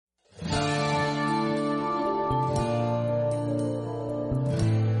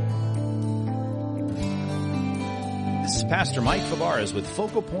Pastor Mike Fabarez with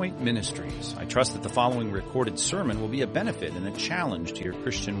Focal Point Ministries. I trust that the following recorded sermon will be a benefit and a challenge to your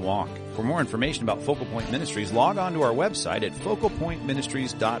Christian walk. For more information about Focal Point Ministries, log on to our website at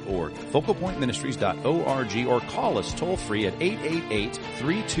focalpointministries.org, focalpointministries.org, or call us toll-free at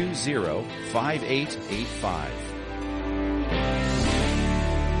 888-320-5885.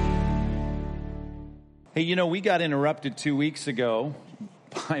 Hey, we got interrupted 2 weeks ago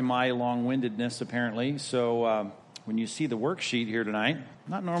by my long-windedness, apparently, so when you see the worksheet here tonight,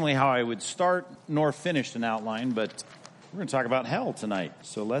 not normally how I would start nor finish an outline, but we're going to talk about hell tonight.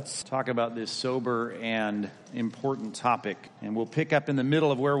 So let's talk about this sober and important topic, and we'll pick up in the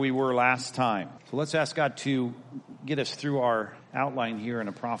middle of where we were last time. So let's ask God to get us through our outline here in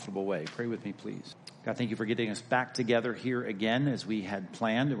a profitable way. Pray with me, please. God, thank you for getting us back together here again as we had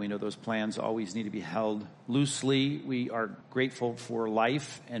planned, and we know those plans always need to be held loosely. We are grateful for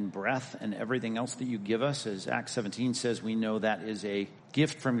life and breath and everything else that you give us. As Acts 17 says, we know that is a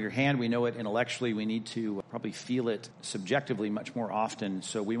gift from your hand. We know it intellectually. We need to probably feel it subjectively much more often.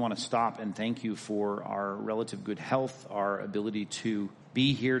 So we want to stop and thank you for our relative good health, our ability to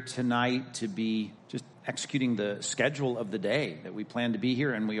be here tonight, to be just executing the schedule of the day that we plan to be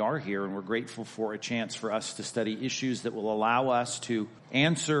here, and we are here, and we're grateful for a chance for us to study issues that will allow us to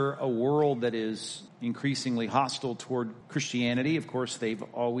answer a world that is increasingly hostile toward Christianity. Of course, they've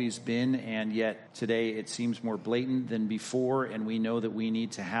always been, and yet today it seems more blatant than before, and we know that we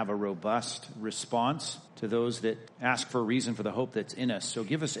need to have a robust response to those that ask for a reason for the hope that's in us. So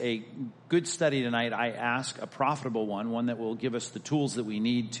give us a good study tonight, I ask, a profitable one that will give us the tools that we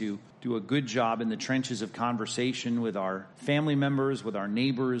need to do a good job in the trenches of conversation with our family members, with our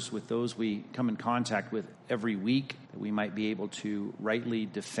neighbors, with those we come in contact with every week, that we might be able to rightly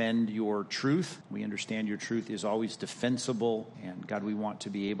defend your truth. We understand your truth is always defensible, and God, we want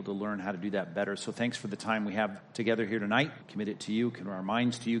to be able to learn how to do that better. So thanks for the time we have together here tonight. Commit it to you, commit our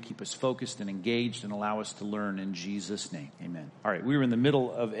minds to you, keep us focused and engaged, and allow us to learn in Jesus' name. Amen. All right, we were in the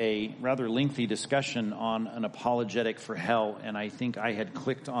middle of a rather lengthy discussion on an apologetic for hell, and I think I had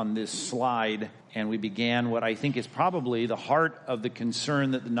clicked on this slide, and we began what I think is probably the heart of the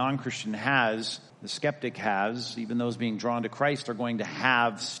concern that the non-Christian has, the skeptic has, even those being drawn to Christ are going to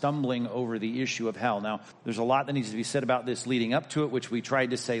have, stumbling over the issue of hell. Now, there's a lot that needs to be said about this leading up to it, which we tried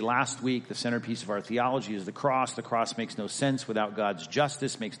to say last week. The centerpiece of our theology is the cross. The cross makes no sense without God's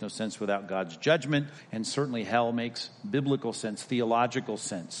justice, makes no sense without God's judgment, and certainly hell makes biblical sense, theological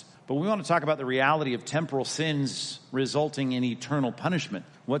sense. But we want to talk about the reality of temporal sins resulting in eternal punishment.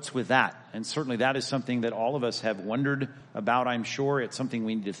 What's with that? And certainly that is something that all of us have wondered about, I'm sure. It's something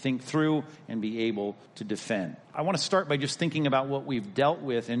we need to think through and be able to defend. I want to start by just thinking about what we've dealt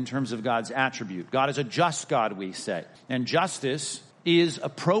with in terms of God's attribute. God is a just God, we say. And justice is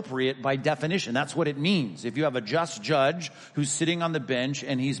appropriate by definition. That's what it means. If you have a just judge who's sitting on the bench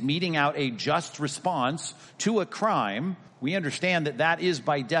and he's meting out a just response to a crime, we understand that that is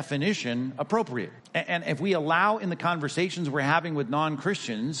by definition appropriate. And if we allow in the conversations we're having with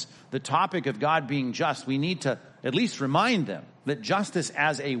non-Christians the topic of God being just, we need to at least remind them that justice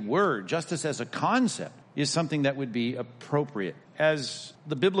as a word, justice as a concept, is something that would be appropriate. As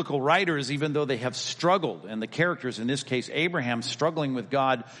the biblical writers, even though they have struggled, and the characters, in this case Abraham, struggling with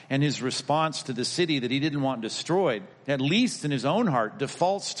God and his response to the city that he didn't want destroyed, at least in his own heart,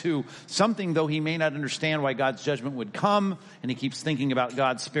 defaults to something, though he may not understand why God's judgment would come, and he keeps thinking about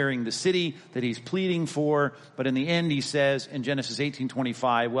God sparing the city that he's pleading for. But in the end, he says in Genesis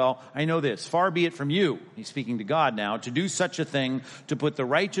 18:25, well, I know this, far be it from you, he's speaking to God now, to do such a thing, to put the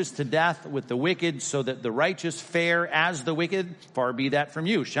righteous to death with the wicked, so that the righteous fare as the wicked. Far be that from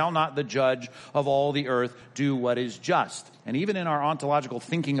you. Shall not the judge of all the earth do what is just? And even in our ontological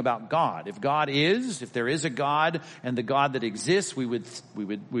thinking about God, if there is a God, and the God that exists, we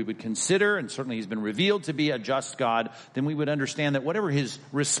would consider, and certainly he's been revealed to be a just God, then we would understand that whatever his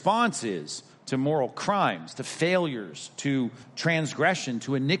response is to moral crimes, to failures, to transgression,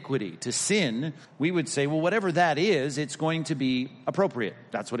 to iniquity, to sin, we would say, well, whatever that is, it's going to be appropriate.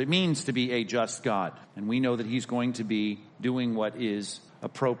 That's what it means to be a just God. And we know that he's going to be doing what is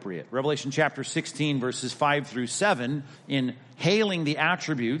appropriate. Revelation chapter 16, verses 5 through 7, in hailing the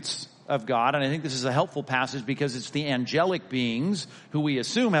attributes of God, and I think this is a helpful passage because it's the angelic beings who we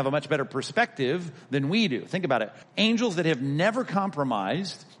assume have a much better perspective than we do. Think about it. Angels that have never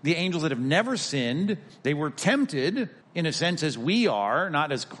compromised, the angels that have never sinned, they were tempted in a sense as we are,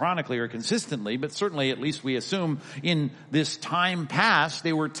 not as chronically or consistently, but certainly at least we assume in this time past,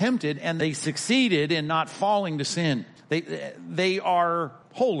 they were tempted and they succeeded in not falling to sin. They are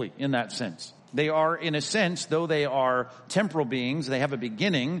holy in that sense. They are, in a sense, though they are temporal beings, they have a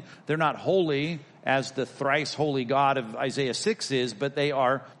beginning. They're not holy as the thrice holy God of Isaiah 6 is, but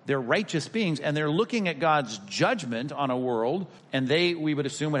they're righteous beings, and they're looking at God's judgment on a world, and we would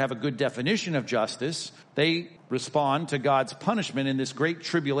assume, would have a good definition of justice. They respond to God's punishment in this great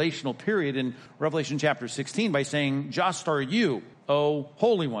tribulational period in Revelation chapter 16 by saying, "Just are you, O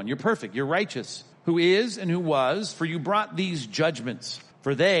Holy One. You're perfect. You're righteous. Who is and who was, for you brought these judgments.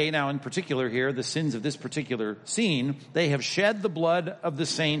 For they," now in particular here, the sins of this particular scene, "they have shed the blood of the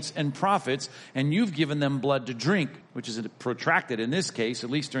saints and prophets, and you've given them blood to drink," which is protracted, in this case, at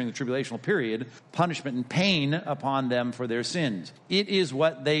least during the tribulational period, punishment and pain upon them for their sins. It is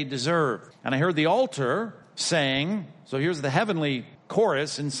what they deserve. And I heard the altar saying, so here's the heavenly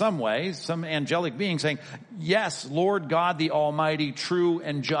chorus in some way, some angelic being saying, "Yes, Lord God the Almighty, true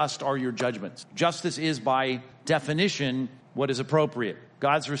and just are your judgments." Justice is by definition what is appropriate.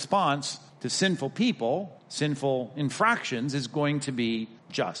 God's response to sinful people, sinful infractions, is going to be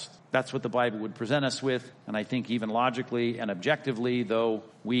just. That's what the Bible would present us with, and I think even logically and objectively, though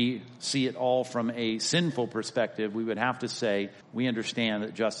we see it all from a sinful perspective, we would have to say we understand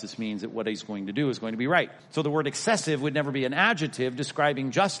that justice means that what he's going to do is going to be right. So the word excessive would never be an adjective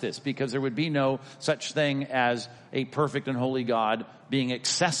describing justice, because there would be no such thing as a perfect and holy God being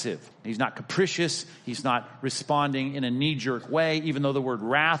excessive. He's not capricious. He's not responding in a knee-jerk way, even though the word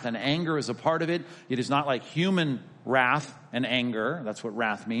wrath and anger is a part of it. It is not like human wrath and anger. That's what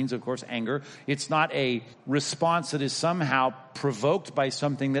wrath means, of course, anger. It's not a response that is somehow provoked by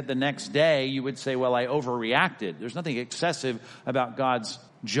something that the next day you would say, well, I overreacted. There's nothing excessive about God's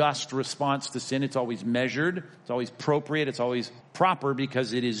just response to sin. It's always measured. It's always appropriate. It's always proper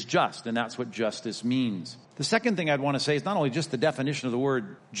because it is just, and that's what justice means. The second thing I'd want to say is not only just the definition of the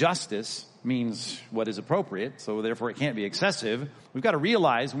word justice means what is appropriate, so therefore it can't be excessive. We've got to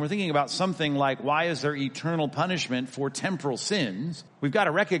realize when we're thinking about something like why is there eternal punishment for temporal sins, we've got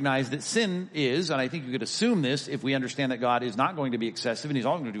to recognize that sin is, and I think you could assume this if we understand that God is not going to be excessive and he's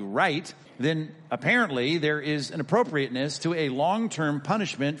all going to do right, then apparently there is an appropriateness to a long-term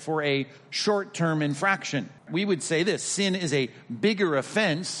punishment for a short-term infraction. We would say this: sin is a bigger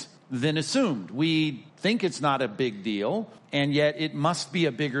offense than assumed. We think it's not a big deal, and yet it must be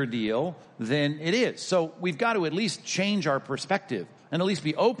a bigger deal than it is. So we've got to at least change our perspective and at least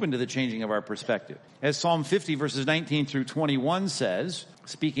be open to the changing of our perspective. As Psalm 50 verses 19 through 21 says,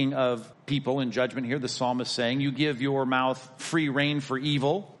 speaking of people in judgment here, the psalmist saying, "You give your mouth free rein for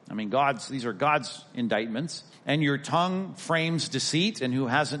evil." I mean, these are God's indictments. "And your tongue frames deceit," and who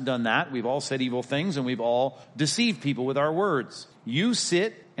hasn't done that? We've all said evil things, and we've all deceived people with our words. "You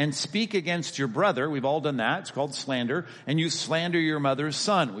sit and speak against your brother." We've all done that. It's called slander. "And you slander your mother's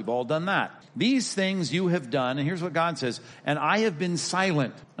son." We've all done that. "These things you have done," and here's what God says, "and I have been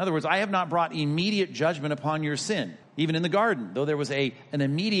silent." In other words, I have not brought immediate judgment upon your sin. Even in the garden, though there was an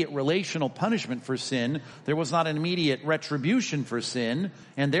immediate relational punishment for sin, there was not an immediate retribution for sin,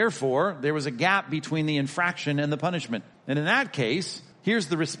 and therefore there was a gap between the infraction and the punishment. And in that case, here's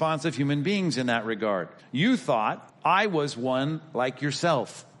the response of human beings in that regard. "You thought I was one like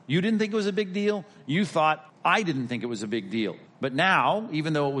yourself." You didn't think it was a big deal. You thought I didn't think it was a big deal. But now,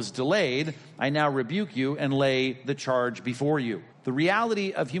 even though it was delayed, I now rebuke you and lay the charge before you. The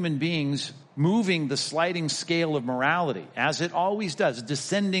reality of human beings moving the sliding scale of morality, as it always does,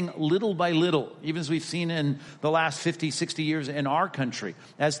 descending little by little, even as we've seen in the last 50, 60 years in our country,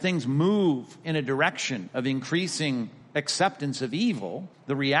 as things move in a direction of increasing acceptance of evil,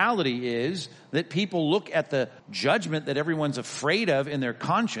 the reality is that people look at the judgment that everyone's afraid of in their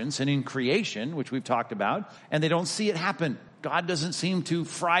conscience and in creation, which we've talked about, and they don't see it happen. God doesn't seem to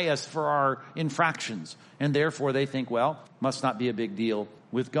fry us for our infractions. And therefore they think, well, must not be a big deal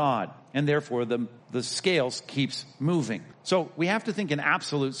with God. And therefore the scales keeps moving. So we have to think in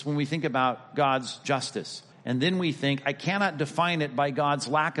absolutes when we think about God's justice. And then we think, I cannot define it by God's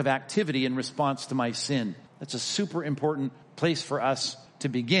lack of activity in response to my sin. That's a super important place for us to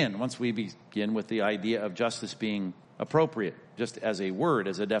begin once we begin with the idea of justice being appropriate, just as a word,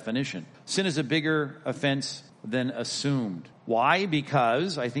 as a definition. Sin is a bigger offense than assumed. Why?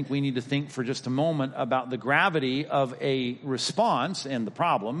 Because I think we need to think for just a moment about the gravity of a response, and the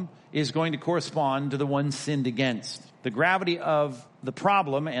problem is going to correspond to the one sinned against. The gravity of the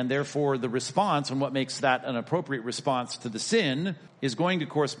problem, and therefore the response, and what makes that an appropriate response to the sin, is going to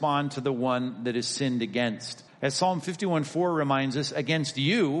correspond to the one that is sinned against. As Psalm 51:4 reminds us, against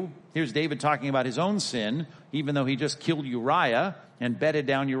you, here's David talking about his own sin, even though he just killed Uriah and bedded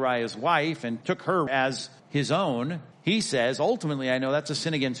down Uriah's wife and took her as his own. He says, ultimately, I know that's a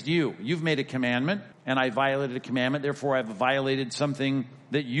sin against you. You've made a commandment, and I violated a commandment. Therefore, I've violated something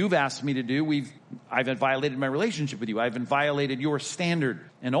that you've asked me to do. I've violated my relationship with you. I've violated your standard.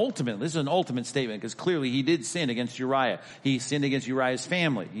 And ultimately, this is an ultimate statement, because clearly he did sin against Uriah. He sinned against Uriah's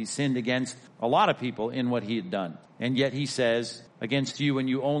family. He sinned against a lot of people in what he had done. And yet he says, against you and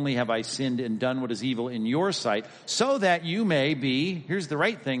you only have I sinned and done what is evil in your sight, so that you may be, here's the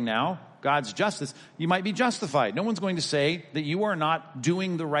right thing now, God's justice, you might be justified. No one's going to say that you are not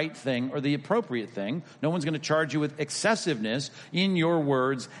doing the right thing or the appropriate thing. No one's going to charge you with excessiveness in your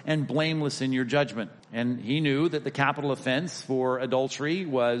words and blameless in your judgment. And he knew that the capital offense for adultery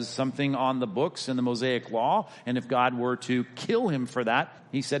was something on the books in the Mosaic law. And if God were to kill him for that,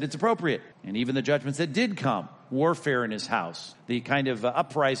 he said it's appropriate. And even the judgments that did come, warfare in his house, the kind of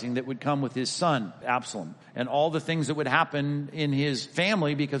uprising that would come with his son, Absalom, and all the things that would happen in his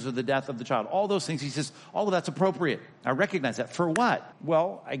family because of the death of the child. All those things, he says, all of that's appropriate. I recognize that. For what?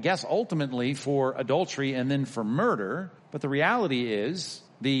 Well, I guess ultimately for adultery and then for murder. But the reality is,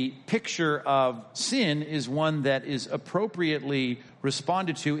 the picture of sin is one that is appropriately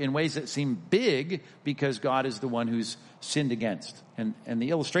responded to in ways that seem big because God is the one who's sinned against. And the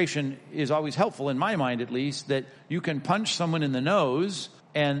illustration is always helpful, in my mind at least, that you can punch someone in the nose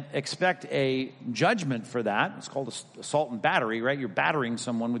and expect a judgment for that. It's called assault and battery, right? You're battering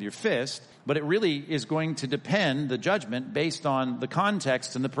someone with your fist. But it really is going to depend, the judgment, based on the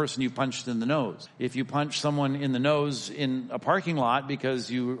context and the person you punched in the nose. If you punch someone in the nose in a parking lot because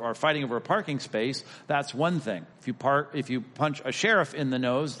you are fighting over a parking space, that's one thing. If you punch a sheriff in the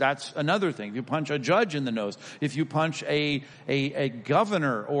nose, that's another thing. If you punch a judge in the nose, if you punch a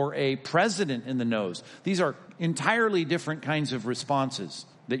governor or a president in the nose, these are entirely different kinds of responses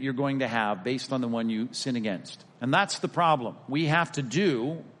that you're going to have based on the one you sin against. And that's the problem. We have to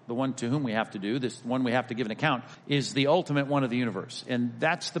do, the one to whom we have to do, this one we have to give an account, is the ultimate one of the universe. And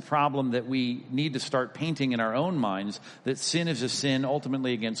that's the problem that we need to start painting in our own minds, that sin is a sin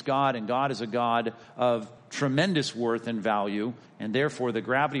ultimately against God, and God is a God of tremendous worth and value, and therefore the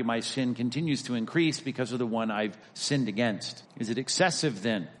gravity of my sin continues to increase because of the one I've sinned against. Is it excessive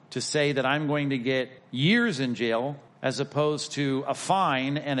then to say that I'm going to get years in jail as opposed to a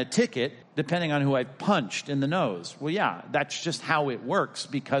fine and a ticket, depending on who I've punched in the nose? Well, yeah, that's just how it works,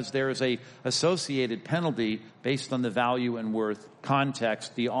 because there is a associated penalty based on the value and worth,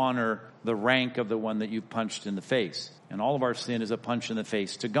 context, the honor, the rank of the one that you've punched in the face. And all of our sin is a punch in the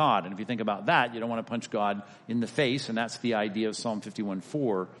face to God. And if you think about that, you don't want to punch God in the face. And that's the idea of Psalm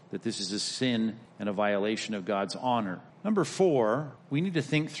 51:4, that this is a sin and a violation of God's honor. Number 4, we need to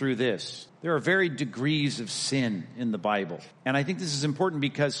think through this. There are varied degrees of sin in the Bible. And I think this is important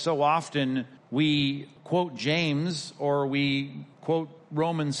because so often we quote James or we quote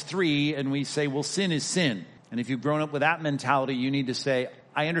Romans 3 and we say, well, sin is sin. And if you've grown up with that mentality, you need to say,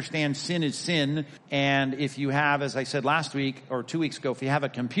 I understand sin is sin, and if you have, as I said last week or 2 weeks ago, if you have a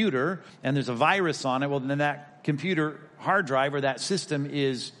computer and there's a virus on it, well, then that computer hard drive or that system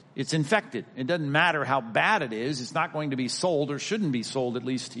it's infected. It doesn't matter how bad it is. It's not going to be sold, or shouldn't be sold, at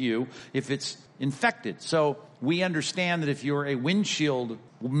least to you, if it's infected. So we understand that if you're a windshield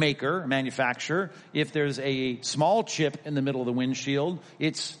maker, manufacturer, if there's a small chip in the middle of the windshield,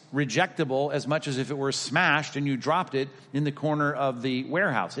 it's rejectable as much as if it were smashed and you dropped it in the corner of the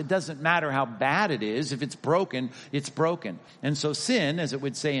warehouse. It doesn't matter how bad it is. If it's broken, it's broken. And so sin, as it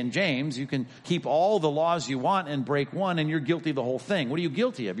would say in James, you can keep all the laws you want and break one, and you're guilty of the whole thing. What are you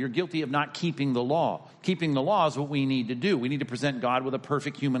guilty of? You're guilty of not keeping the law. Keeping the law is what we need to do. We need to present God with a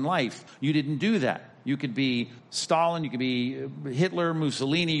perfect human life. You didn't do that. You could be Stalin, you could be Hitler,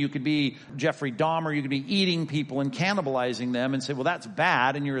 Mussolini, you could be Jeffrey Dahmer, you could be eating people and cannibalizing them and say, well, that's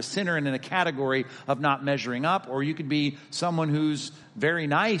bad, and you're a sinner and in a category of not measuring up. Or you could be someone who's very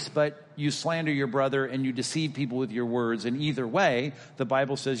nice, but you slander your brother and you deceive people with your words. And either way, the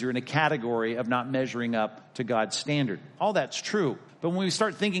Bible says you're in a category of not measuring up to God's standard. All that's true. But when we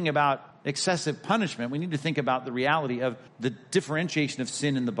start thinking about excessive punishment, we need to think about the reality of the differentiation of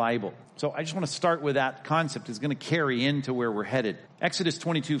sin in the Bible. So I just want to start with that concept. It's going to carry into where we're headed. Exodus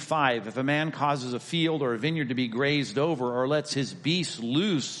 22:5, if a man causes a field or a vineyard to be grazed over, or lets his beast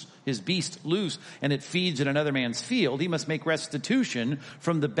loose, and it feeds in another man's field, he must make restitution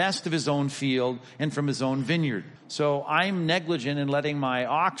from the best of his own field and from his own vineyard. So I'm negligent in letting my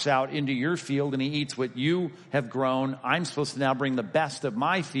ox out into your field, and he eats what you have grown. I'm supposed to now bring the best of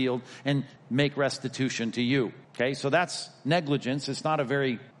my field and make restitution to you. Okay, so that's negligence. It's not a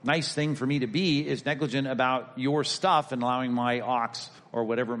very nice thing for me to be, is negligent about your stuff and allowing my ox or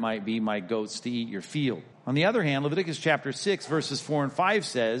whatever it might be, my goats, to eat your field. On the other hand, Leviticus chapter 6, verses 4 and 5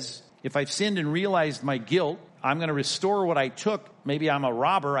 says, if I've sinned and realized my guilt, I'm going to restore what I took. Maybe I'm a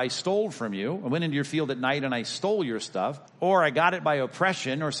robber, I stole from you. I went into your field at night and I stole your stuff. Or I got it by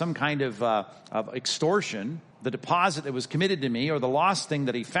oppression or some kind of extortion. The deposit that was committed to me, or the lost thing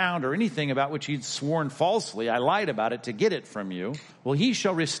that he found, or anything about which he'd sworn falsely, I lied about it to get it from you. Well, he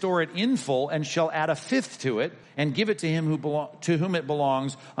shall restore it in full and shall add a fifth to it and give it to him to whom it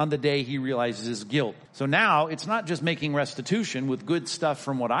belongs on the day he realizes his guilt. So now it's not just making restitution with good stuff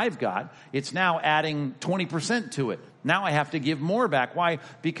from what I've got. It's now adding 20% to it. Now I have to give more back. Why?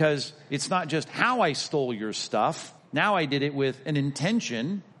 Because it's not just how I stole your stuff. Now I did it with an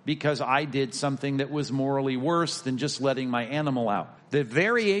intention, because I did something that was morally worse than just letting my animal out. The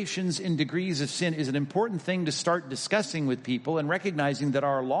variations in degrees of sin is an important thing to start discussing with people, and recognizing that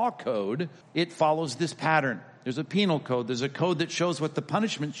our law code, it follows this pattern. There's a penal code. There's a code that shows what the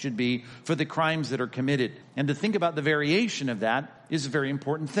punishment should be for the crimes that are committed. And to think about the variation of that is a very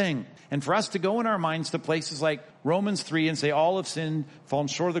important thing. And for us to go in our minds to places like Romans 3 and say all have sinned, fallen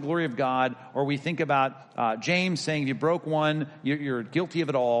short of the glory of God, or we think about James saying if you broke one, you're guilty of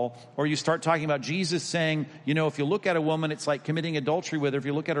it all, or you start talking about Jesus saying, if you look at a woman, it's like committing adultery with her if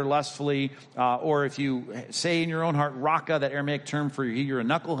you look at her lustfully, or if you say in your own heart, raka, that Aramaic term for you're a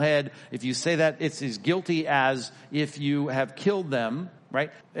knucklehead, if you say that, it's as guilty as if you have killed them. Right?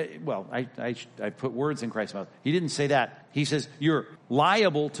 Well, I put words in Christ's mouth. He didn't say that. He says you're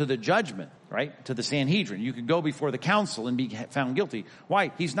liable to the judgment, right? To the Sanhedrin. You could go before the council and be found guilty.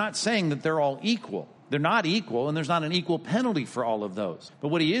 Why? He's not saying that they're all equal. They're not equal, and there's not an equal penalty for all of those. But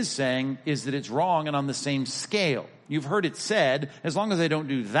what he is saying is that it's wrong and on the same scale. You've heard it said, as long as I don't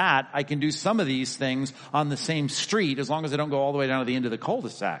do that, I can do some of these things on the same street, as long as I don't go all the way down to the end of the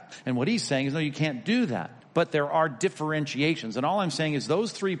cul-de-sac. And what he's saying is, no, you can't do that. But there are differentiations. And all I'm saying is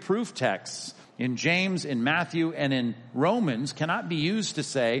those three proof texts in James, in Matthew, and in Romans cannot be used to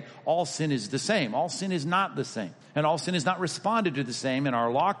say all sin is the same. All sin is not the same. And all sin is not responded to the same in our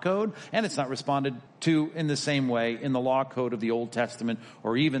law code, and it's not responded to in the same way in the law code of the Old Testament,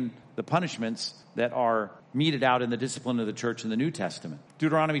 or even the punishments that are meted out in the discipline of the church in the New Testament.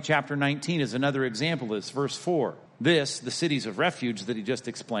 Deuteronomy chapter 19 is another example of this. Verse 4. The cities of refuge that he just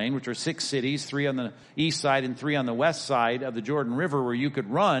explained, which are 6 cities, 3 on the east side and 3 on the west side of the Jordan River, where you could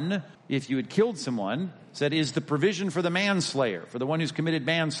run if you had killed someone, said is the provision for the manslayer, for the one who's committed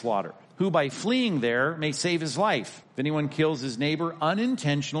manslaughter, who by fleeing there may save his life. If anyone kills his neighbor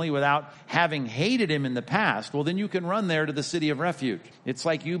unintentionally without having hated him in the past, well, then you can run there to the city of refuge. It's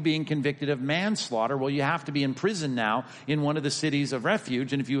like you being convicted of manslaughter. Well, you have to be in prison now in one of the cities of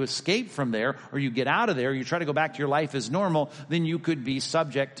refuge. And if you escape from there, or you get out of there, you try to go back to your life as normal, then you could be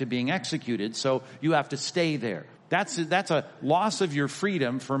subject to being executed. So you have to stay there. That's a loss of your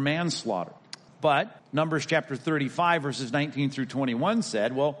freedom for manslaughter. But Numbers chapter 35, verses 19 through 21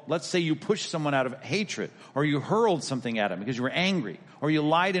 said, well, let's say you pushed someone out of hatred, or you hurled something at him because you were angry, or you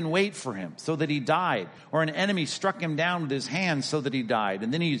lied in wait for him so that he died, or an enemy struck him down with his hand so that he died.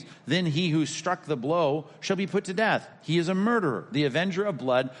 And then he who struck the blow shall be put to death. He is a murderer. The avenger of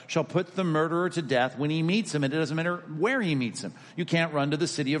blood shall put the murderer to death when he meets him. And it doesn't matter where he meets him. You can't run to the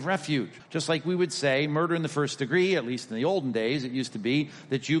city of refuge. Just like we would say murder in the first degree, at least in the olden days, it used to be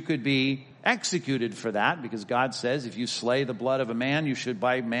that you could be executed for that, because God says if you slay the blood of a man, you should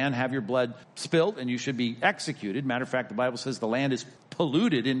by man have your blood spilt and you should be executed. Matter of fact, the Bible says the land is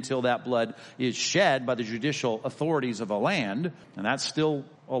polluted until that blood is shed by the judicial authorities of a land. And that's still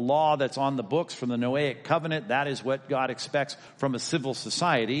a law that's on the books from the Noahic covenant. That is what God expects from a civil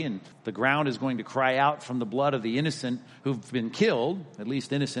society. And the ground is going to cry out from the blood of the innocent who've been killed, at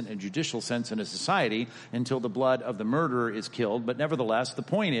least innocent in a judicial sense in a society, until the blood of the murderer is killed. But nevertheless, the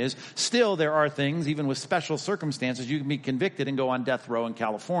point is, still there are things, even with special circumstances, you can be convicted and go on death row in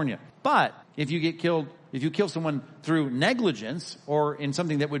California. But if you kill someone through negligence or in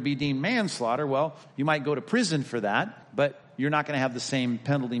something that would be deemed manslaughter, well, you might go to prison for that, but you're not going to have the same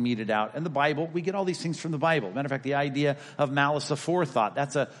penalty meted out. And the Bible, we get all these things from the Bible. Matter of fact, the idea of malice aforethought,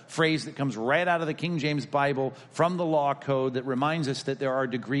 that's a phrase that comes right out of the King James Bible from the law code that reminds us that there are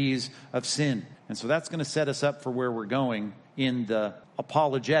degrees of sin. And so that's going to set us up for where we're going in the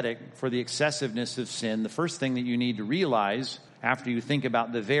apologetic for the excessiveness of sin. The first thing that you need to realize after you think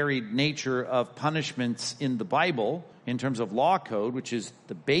about the varied nature of punishments in the Bible in terms of law code, which is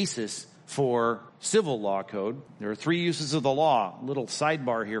the basis for civil law code. There are 3 uses of the law. Little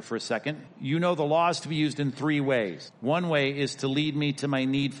sidebar here for a second. You know the law is to be used in 3 ways. One way is to lead me to my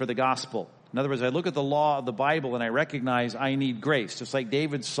need for the gospel. In other words, I look at the law of the Bible and I recognize I need grace. Just like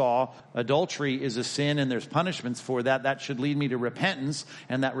David saw adultery is a sin and there's punishments for that, that should lead me to repentance.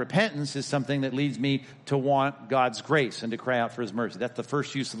 And that repentance is something that leads me to want God's grace and to cry out for his mercy. That's the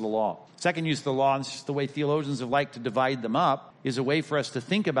first use of the law. Second use of the law, and it's just the way theologians have liked to divide them up, is a way for us to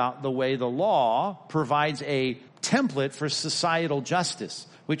think about the way the law provides a template for societal justice,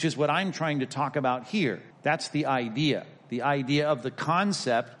 which is what I'm trying to talk about here. That's the idea. The idea of the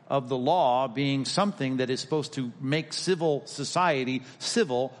concept of the law being something that is supposed to make civil society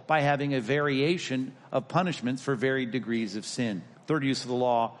civil by having a variation of punishments for varied degrees of sin. Third use of the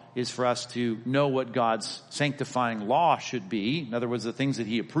law is for us to know what God's sanctifying law should be. In other words, the things that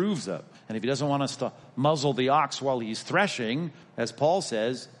he approves of. And if he doesn't want us to muzzle the ox while he's threshing, as Paul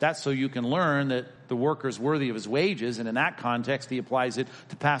says, that's so you can learn that the worker is worthy of his wages. And in that context, he applies it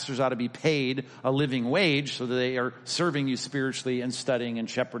to pastors ought to be paid a living wage so that they are serving you spiritually and studying and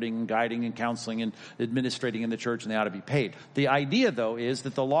shepherding and guiding and counseling and administrating in the church, and they ought to be paid. The idea, though, is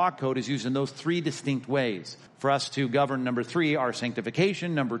that the law code is used in those three distinct ways. For us to govern, number 3, our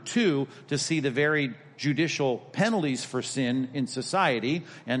sanctification. Number 2, to see the varied judicial penalties for sin in society.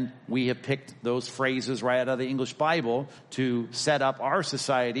 And we have picked those phrases right out of the English Bible to set up our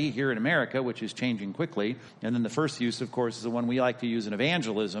society here in America, which is changing quickly. And then the first use, of course, is the one we like to use in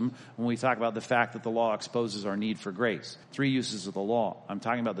evangelism when we talk about the fact that the law exposes our need for grace. 3 uses of the law. I'm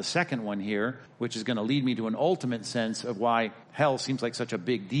talking about the second one here, which is going to lead me to an ultimate sense of why hell seems like such a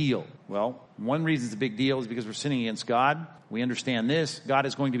big deal. Well, one reason it's a big deal is because we're sinning against God. We understand this. God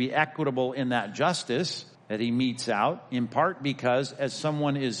is going to be equitable in that justice that he metes out, in part because as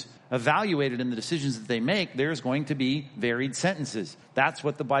someone is evaluated in the decisions that they make, there's going to be varied sentences. That's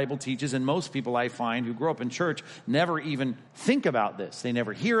what the Bible teaches, and most people I find who grow up in church never even think about this. They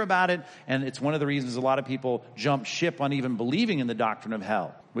never hear about it, and it's one of the reasons a lot of people jump ship on even believing in the doctrine of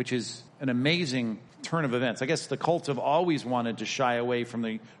hell, which is an amazing turn of events. I guess the cults have always wanted to shy away from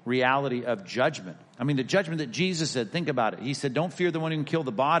the reality of judgment. I mean, the judgment that Jesus said, think about it. He said, don't fear the one who can kill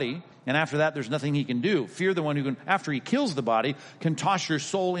the body, and after that, there's nothing he can do. Fear the one who can, after he kills the body, can toss your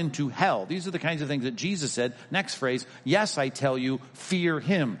soul into hell. These are the kinds of things that Jesus said. Next phrase, yes, I tell you, fear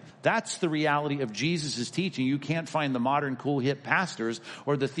him. That's the reality of Jesus' teaching. You can't find the modern cool hip pastors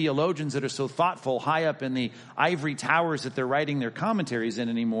or the theologians that are so thoughtful high up in the ivory towers that they're writing their commentaries in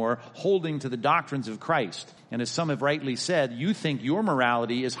anymore, holding to the doctrines of Christ. And as some have rightly said, you think your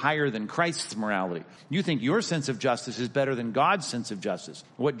morality is higher than Christ's morality. You think your sense of justice is better than God's sense of justice.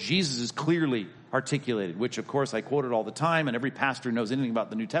 What Jesus is clearly articulated, which of course I quote it all the time, and every pastor who knows anything about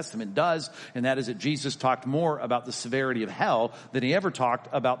the New Testament does, and that is that Jesus talked more about the severity of hell than he ever talked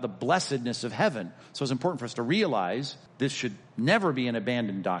about the blessedness of heaven. So it's important for us to realize this should never be an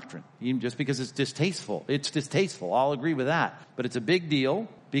abandoned doctrine, even just because it's distasteful. It's distasteful. I'll agree with that. But it's a big deal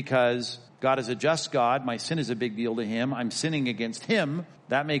because God is a just God. My sin is a big deal to him. I'm sinning against him.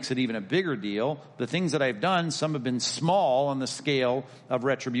 That makes it even a bigger deal. The things that I've done, some have been small on the scale of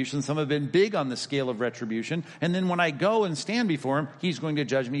retribution. Some have been big on the scale of retribution. And then when I go and stand before him, he's going to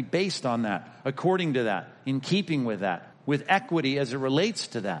judge me based on that, according to that, in keeping with that, with equity as it relates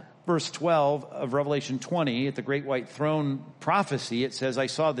to that. Verse 12 of Revelation 20, at the great white throne prophecy, it says, I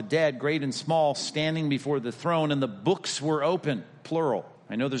saw the dead, great and small, standing before the throne, and the books were open, plural.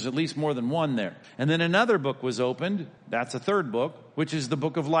 I know there's at least more than one there. And then another book was opened. That's a third book, which is the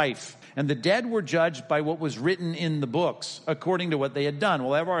book of life. And the dead were judged by what was written in the books, according to what they had done.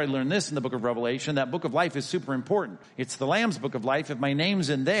 Well, I've already learned this in the book of Revelation. That book of life is super important. It's the Lamb's book of life. If my name's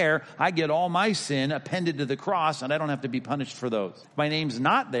in there, I get all my sin appended to the cross, and I don't have to be punished for those. If my name's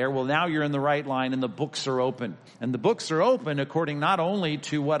not there, well, now you're in the right line, and the books are open. And the books are open according not only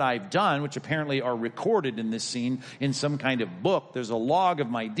to what I've done, which apparently are recorded in this scene in some kind of book. There's a log of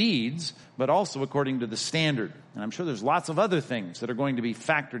my deeds, but also according to the standard. And I'm sure there's lots of other things that are going to be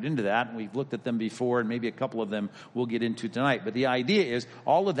factored into that. We've looked at them before, and maybe a couple of them we'll get into tonight. But the idea is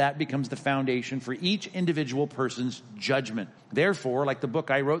all of that becomes the foundation for each individual person's judgment. Therefore, like the book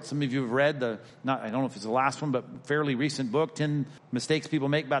I wrote, some of you have read, I don't know if it's the last one, but fairly recent book, 10 Mistakes People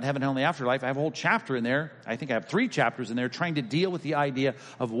Make About Heaven, Hell, and the Afterlife. I have a whole chapter in there. I think I have 3 chapters in there trying to deal with the idea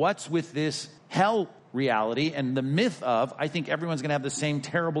of what's with this hell reality and the myth of, I think everyone's going to have the same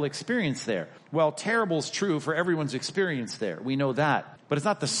terrible experience there. Well, terrible is true for everyone's experience there. We know that. But it's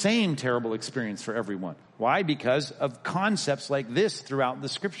not the same terrible experience for everyone. Why? Because of concepts like this throughout the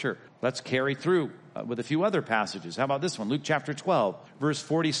scripture. Let's carry through with a few other passages. How about this one? Luke chapter 12, verse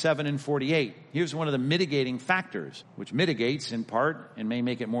 47 and 48. Here's one of the mitigating factors, which mitigates in part and may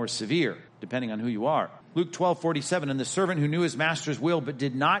make it more severe, depending on who you are. Luke 12:47, and the servant who knew his master's will but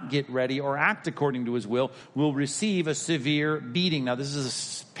did not get ready or act according to his will receive a severe beating. Now, this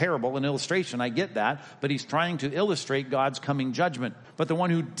is a parable, an illustration. I get that. But he's trying to illustrate God's coming judgment. But the one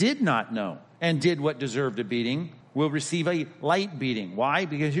who did not know and did what deserved a beating will receive a light beating. Why?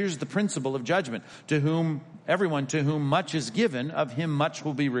 Because here's the principle of judgment. Everyone to whom much is given, of him much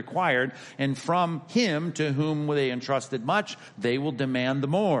will be required. And from him to whom they entrusted much, they will demand the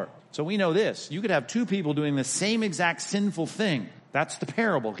more. So we know this. You could have two people doing the same exact sinful thing. That's the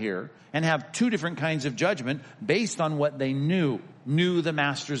parable here. And have two different kinds of judgment based on what they knew the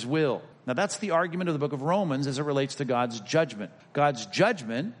master's will. Now that's the argument of the book of Romans as it relates to God's judgment. God's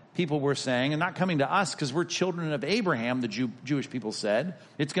judgment, people were saying, and not coming to us because we're children of Abraham, the Jewish people said,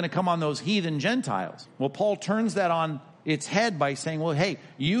 it's going to come on those heathen Gentiles. Well, Paul turns that on its head by saying, well, hey,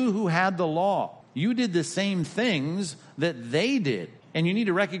 you who had the law, you did the same things that they did. And you need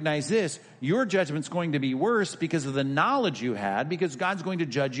to recognize this. Your judgment's going to be worse because of the knowledge you had, because God's going to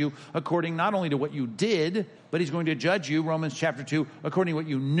judge you according not only to what you did, but he's going to judge you, Romans chapter 2, according to what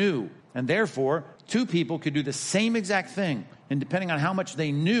you knew. And therefore, two people could do the same exact thing. And depending on how much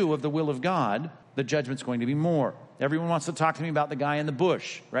they knew of the will of God, the judgment's going to be more. Everyone wants to talk to me about the guy in the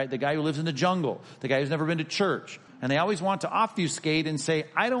bush, right? The guy who lives in the jungle, the guy who's never been to church. And they always want to obfuscate and say,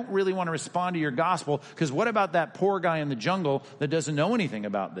 I don't really want to respond to your gospel because what about that poor guy in the jungle that doesn't know anything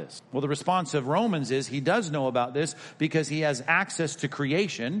about this? Well, the response of Romans is he does know about this because he has access to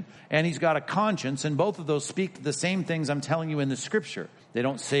creation and he's got a conscience, and both of those speak the same things I'm telling you in the scripture. They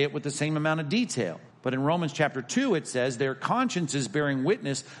don't say it with the same amount of detail. But in Romans chapter 2, it says their conscience is bearing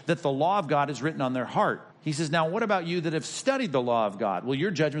witness that the law of God is written on their heart. He says, now what about you that have studied the law of God? Well, your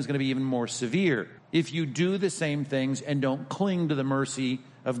judgment is going to be even more severe if you do the same things and don't cling to the mercy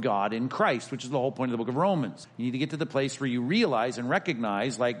of God in Christ, which is the whole point of the book of Romans. You need to get to the place where you realize and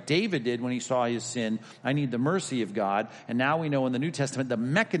recognize, like David did when he saw his sin, I need the mercy of God. And now we know in the New Testament the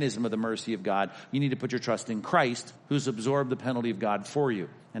mechanism of the mercy of God. You need to put your trust in Christ, who's absorbed the penalty of God for you.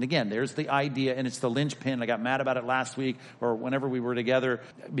 And again, there's the idea, and it's the linchpin. I got mad about it last week or whenever we were together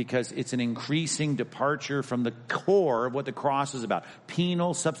because it's an increasing departure from the core of what the cross is about.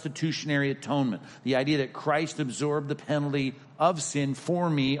 Penal substitutionary atonement. The idea that Christ absorbed the penalty of sin for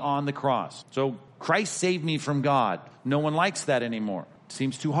me on the cross. So Christ saved me from God. No one likes that anymore. It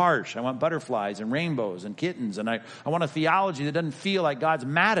seems too harsh. I want butterflies and rainbows and kittens, and I want a theology that doesn't feel like God's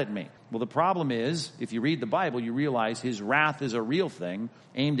mad at me. Well, the problem is, if you read the Bible, you realize his wrath is a real thing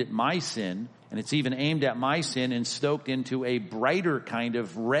aimed at my sin, and it's even aimed at my sin and stoked into a brighter kind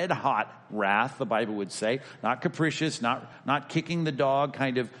of red-hot wrath, the Bible would say, not capricious, not kicking the dog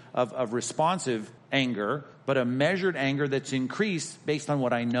kind of responsive anger, but a measured anger that's increased based on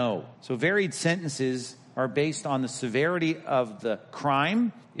what I know. So varied sentences are based on the severity of the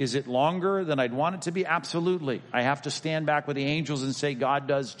crime. Is it longer than I'd want it to be? Absolutely. I have to stand back with the angels and say God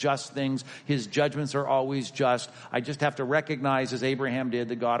does just things. His judgments are always just. I just have to recognize, as Abraham did,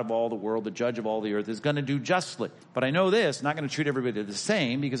 the God of all the world, the judge of all the earth, is going to do justly. But I know this, not going to treat everybody the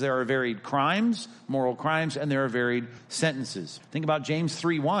same, because there are varied crimes, moral crimes, and there are varied sentences. Think about James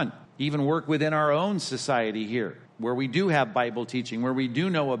 3:1. Even work within our own society here, where we do have Bible teaching, where we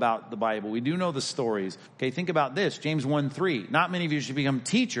do know about the Bible, we do know the stories. Okay, think about this, James 1:3. Not many of you should become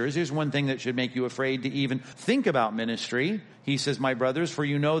teachers. Here's one thing that should make you afraid to even think about ministry. He says, my brothers, for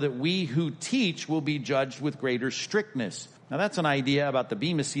you know that we who teach will be judged with greater strictness. Now that's an idea about the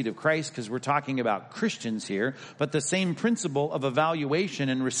bema seat of Christ, because we're talking about Christians here, but the same principle of evaluation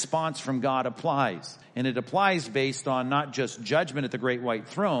and response from God applies. And it applies based on not just judgment at the great white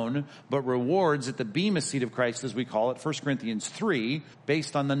throne, but rewards at the bema seat of Christ, as we call it, 1 Corinthians 3,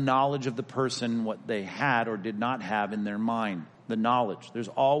 based on the knowledge of the person, what they had or did not have in their mind. The knowledge. There's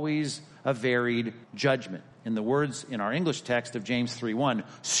always a varied judgment. In the words in our English text of James 3:1,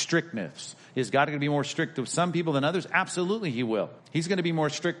 strictness. Is God going to be more strict with some people than others? Absolutely he will. He's going to be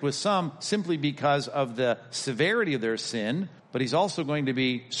more strict with some simply because of the severity of their sin, but he's also going to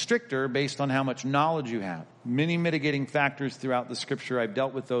be stricter based on how much knowledge you have. Many mitigating factors throughout the scripture. I've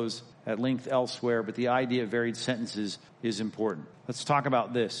dealt with those at length elsewhere, but the idea of varied sentences is important. Let's talk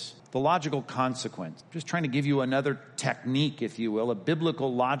about this. The logical consequence. Just trying to give you another technique, if you will, a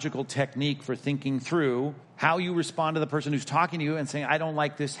biblical logical technique for thinking through how you respond to the person who's talking to you and saying, I don't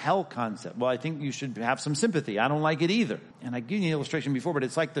like this hell concept. Well, I think you should have some sympathy. I don't like it either. And I've given you an illustration before, but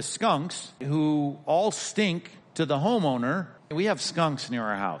it's like the skunks who all stink to the homeowner, We have skunks near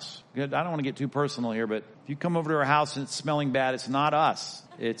our house. I don't want to get too personal here, but if you come over to our house and it's smelling bad, it's not us.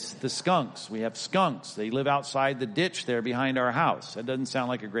 It's the skunks. We have skunks. They live outside the ditch there behind our house. That doesn't sound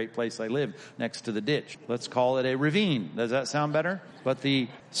like a great place. I live next to the ditch. Let's call it a ravine. Does that sound better? But the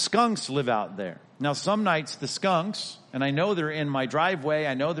skunks live out there. Now, some nights the skunks, and I know they're in my driveway,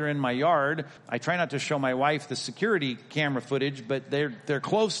 I know they're in my yard. I try not to show my wife the security camera footage, but they're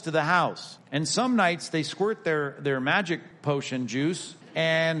close to the house. And some nights they squirt their magic potion juice,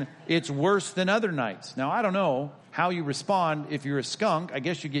 and it's worse than other nights. Now, I don't know how you respond if you're a skunk. I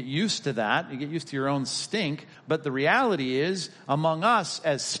guess you get used to that. You get used to your own stink. But the reality is, among us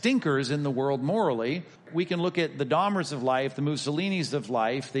as stinkers in the world morally, we can look at the Dahmers of life, the Mussolinis of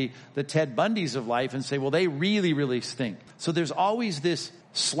life, the Ted Bundys of life, and say, well, they really, really stink. So there's always this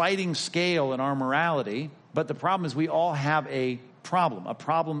sliding scale in our morality. But the problem is we all have a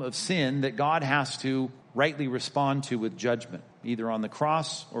problem of sin that God has to rightly respond to with judgment, either on the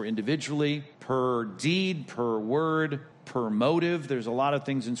cross or individually, per deed, per word, per motive. There's a lot of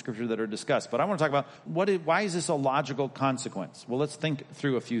things in Scripture that are discussed. But I want to talk about why is this a logical consequence? Well, let's think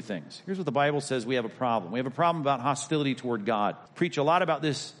through a few things. Here's what the Bible says we have a problem. We have a problem about hostility toward God. Preach a lot about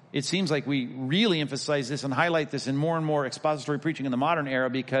this. It seems like we really emphasize this and highlight this in more and more expository preaching in the modern era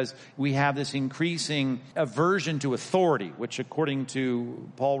because we have this increasing aversion to authority, which according to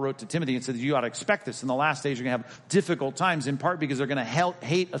Paul wrote to Timothy and said, you ought to expect this. In the last days, you're going to have difficult times, in part because they're going to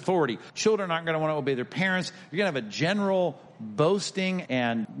hate authority. Children aren't going to want to obey their parents. You're going to have a general boasting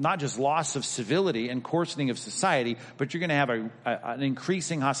and not just loss of civility and coarsening of society, but you're going to have an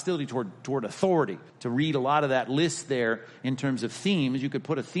increasing hostility toward authority. To read a lot of that list there in terms of themes, you could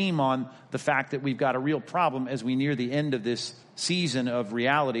put a theme on the fact that we've got a real problem as we near the end of this season of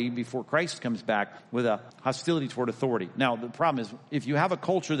reality before Christ comes back with a hostility toward authority. Now, the problem is if you have a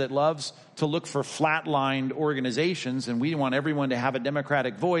culture that loves to look for flatlined organizations and we want everyone to have a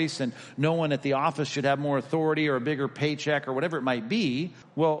democratic voice and no one at the office should have more authority or a bigger paycheck or whatever it might be,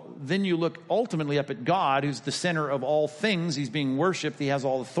 well, then you look ultimately up at God, who's the center of all things. He's being worshiped. He has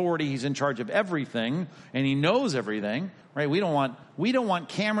all authority. He's in charge of everything and he knows everything. Right? We don't want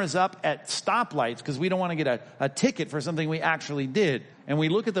cameras up at stoplights because we don't want to get a ticket for something we actually did. And we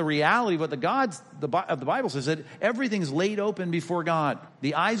look at the reality of what the Bible says, that everything's laid open before God.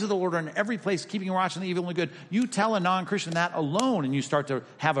 The eyes of the Lord are in every place, keeping and watching the evil and the good. You tell a non-Christian that alone, and you start to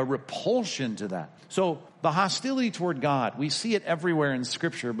have a repulsion to that. So the hostility toward God, we see it everywhere in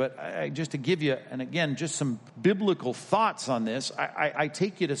Scripture. But just to give you, and again, just some biblical thoughts on this, I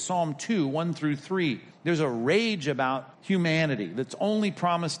take you to Psalm 2, 1 through 3. There's a rage about humanity that's only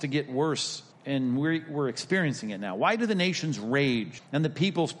promised to get worse. And we're experiencing it now. Why do the nations rage and the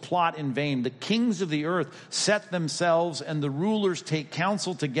peoples plot in vain? The kings of the earth set themselves and the rulers take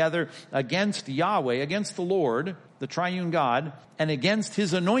counsel together against Yahweh, against the Lord, the triune God, and against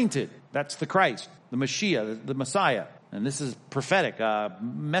his anointed. That's the Christ, the Mashiach, the Messiah. And this is prophetic,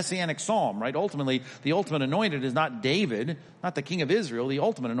 messianic psalm, right? Ultimately, the ultimate anointed is not David, not the king of Israel. The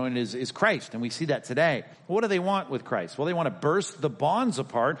ultimate anointed is Christ, and we see that today. What do they want with Christ? Well, they want to burst the bonds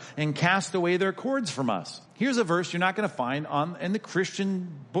apart and cast away their cords from us. Here's a verse you're not going to find in the Christian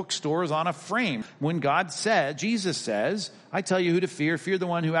bookstores on a frame. When Jesus says, I tell you who to fear. Fear the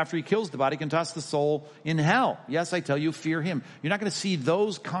one who after he kills the body can toss the soul in hell. Yes, I tell you, fear him. You're not going to see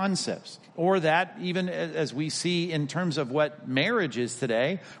those concepts. Or that even as we see in terms of what marriage is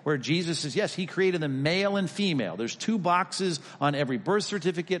today, where Jesus says, yes, he created them male and female. There's 2 boxes on every birth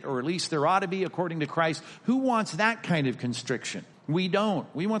certificate, or at least there ought to be according to Christ. Who wants that kind of constriction? We don't.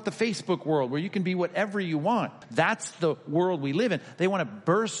 We want the Facebook world where you can be whatever you want. That's the world we live in. They want to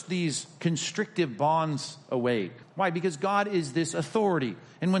burst these constrictive bonds away. Why? Because God is this authority.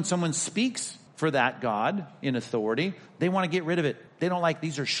 And when someone speaks for that God in authority, they want to get rid of it. They don't like,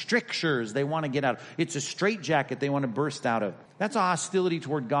 these are strictures they want to get out of. It's a straitjacket they want to burst out of. That's a hostility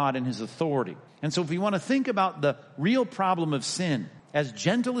toward God and his authority. And so if you want to think about the real problem of sin, as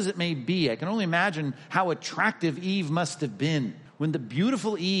gentle as it may be, I can only imagine how attractive Eve must have been. When the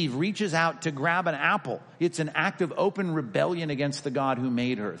beautiful Eve reaches out to grab an apple, it's an act of open rebellion against the God who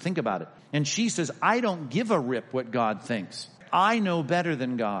made her. Think about it. And she says, I don't give a rip what God thinks. I know better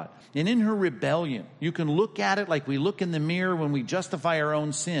than God. And in her rebellion, you can look at it like we look in the mirror when we justify our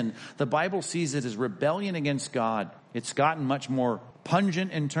own sin. The Bible sees it as rebellion against God. It's gotten much more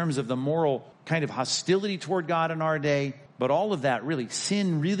pungent in terms of the moral kind of hostility toward God in our day. But all of that really,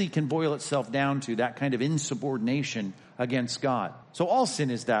 sin really can boil itself down to that kind of insubordination against God. So all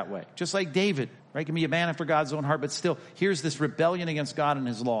sin is that way. Just like David, right? Can be a man after God's own heart, but still, here's this rebellion against God and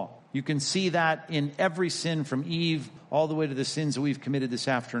his law. You can see that in every sin from Eve all the way to the sins that we've committed this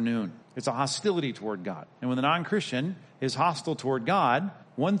afternoon. It's a hostility toward God. And when the non-Christian is hostile toward God,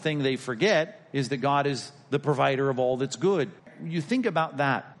 one thing they forget is that God is the provider of all that's good. You think about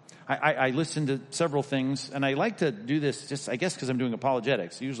that. I listen to several things, and I like to do this just, I guess, because I'm doing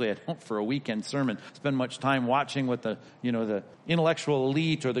apologetics. Usually I don't, for a weekend sermon, spend much time watching what the intellectual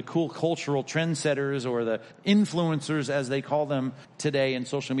elite or the cool cultural trendsetters or the influencers, as they call them today in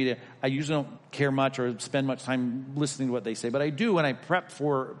social media. I usually don't care much or spend much time listening to what they say, but I do when I prep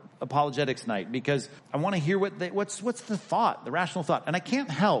for apologetics night, because I want to hear what's the thought, the rational thought. And I can't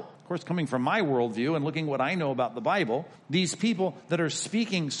help, of course, coming from my worldview and looking what I know about the Bible, these people that are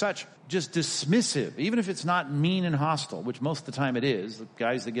speaking such just dismissive, even if it's not mean and hostile, which most of the time it is, the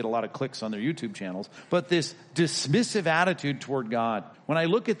guys that get a lot of clicks on their YouTube channels, but this dismissive attitude toward God. When I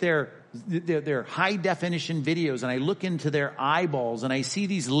look at their high definition videos and I look into their eyeballs and I see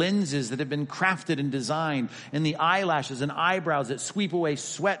these lenses that have been crafted and designed, and the eyelashes and eyebrows that sweep away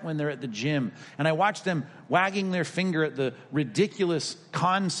sweat when they're at the gym, and I watch them wagging their finger at the ridiculous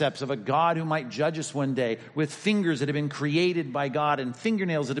concepts of a God who might judge us one day, with fingers that have been created by God and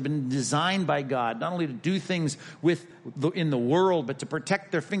fingernails that have been designed by God, not only to do things in the world, but to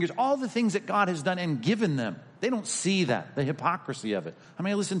protect their fingers, all the things that God has done and given them. They don't see that, the hypocrisy of it. I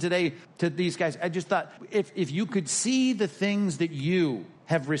mean, I listened today to these guys. I just thought, if you could see the things that you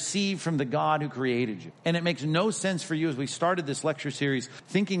have received from the God who created you. And it makes no sense for you, as we started this lecture series,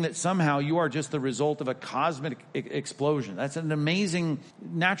 thinking that somehow you are just the result of a cosmic explosion. That's an amazing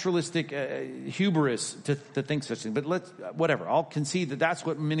naturalistic hubris to think such things. But whatever. I'll concede that that's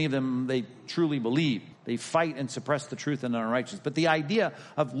what many of them, they truly believe. They fight and suppress the truth and unrighteousness. But the idea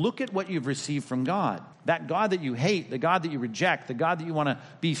of, look at what you've received from God. That God that you hate, the God that you reject, the God that you want to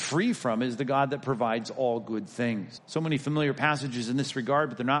be free from, is the God that provides all good things. So many familiar passages in this regard,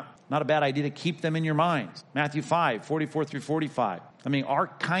 but they're not a bad idea to keep them in your minds. Matthew 5, 44 through 45. I mean, our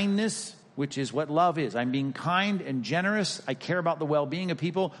kindness, which is what love is. I'm being kind and generous. I care about the well-being of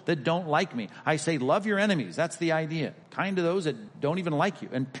people that don't like me. I say, love your enemies. That's the idea. Kind to those that don't even like you.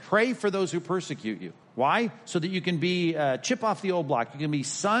 And pray for those who persecute you. Why? So that you can be chip off the old block. You can be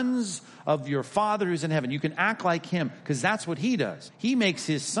sons of your Father who's in heaven. You can act like him, because that's what he does. He makes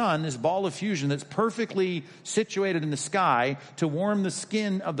his sun, this ball of fusion that's perfectly situated in the sky, to warm the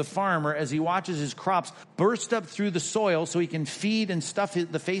skin of the farmer as he watches his crops burst up through the soil so he can feed and stuff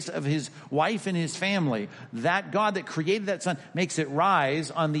the face of his wife and his family. That God that created that sun makes it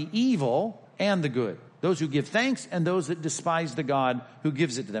rise on the evil and the good. Those who give thanks and those that despise the God who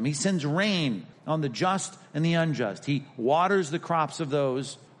gives it to them. He sends rain on the just and the unjust. He waters the crops of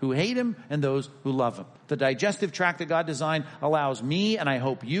those who hate him and those who love him. The digestive tract that God designed allows me, and I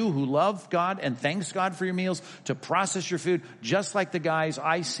hope you who love God and thanks God for your meals, to process your food just like the guys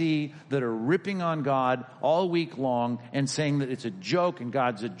I see that are ripping on God all week long and saying that it's a joke and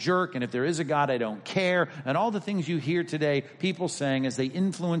God's a jerk, and if there is a God, I don't care, and all the things you hear today people saying as they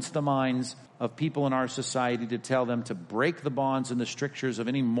influence the minds of people in our society to tell them to break the bonds and the strictures of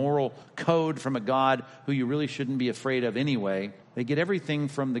any moral code from a God who you really shouldn't be afraid of anyway. They get everything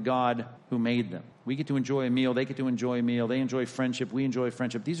from the God who made them. We get to enjoy a meal. They get to enjoy a meal. They enjoy friendship. We enjoy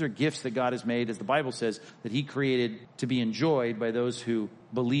friendship. These are gifts that God has made, as the Bible says, that he created to be enjoyed by those who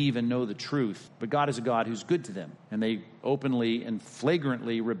believe and know the truth. But God is a God who's good to them. And they openly and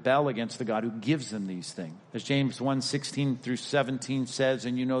flagrantly rebel against the God who gives them these things. As James 1:16 through 17 says,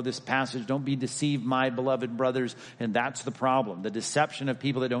 and you know this passage, don't be deceived, my beloved brothers. And that's the problem. The deception of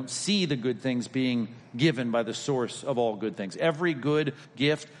people that don't see the good things being given by the source of all good things. Every good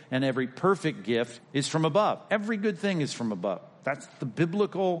gift and every perfect gift is from above. Every good thing is from above. That's the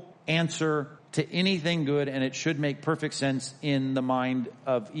biblical answer to anything good, and it should make perfect sense in the mind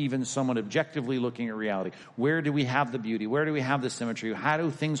of even someone objectively looking at reality. Where do we have the beauty? Where do we have the symmetry? How do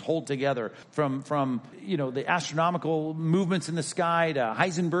things hold together? From the astronomical movements in the sky to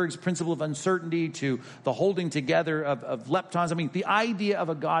Heisenberg's principle of uncertainty to the holding together of leptons. I mean, the idea of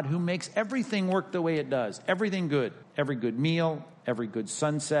a God who makes everything work the way it does. Everything good. Every good meal, every good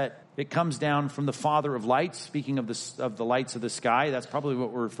sunset. It comes down from the Father of lights, speaking of the lights of the sky. That's probably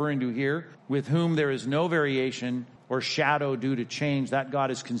what we're referring to here. With whom there is no variation or shadow due to change. That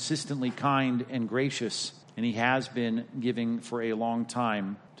God is consistently kind and gracious. And he has been giving for a long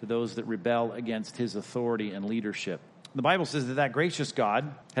time to those that rebel against his authority and leadership. The Bible says that gracious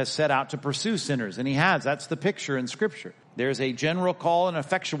God has set out to pursue sinners. And he has. That's the picture in Scripture. There's a general call and an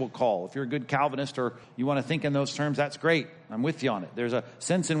effectual call. If you're a good Calvinist or you want to think in those terms, that's great. I'm with you on it. There's a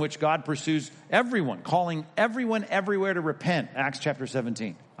sense in which God pursues everyone, calling everyone everywhere to repent. Acts chapter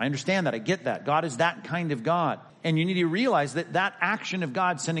 17. I understand that. I get that. God is that kind of God. And you need to realize that that action of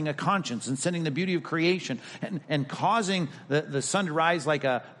God sending a conscience and sending the beauty of creation and causing the sun to rise like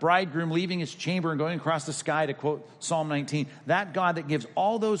a bridegroom leaving his chamber and going across the sky, to quote Psalm 19, that God that gives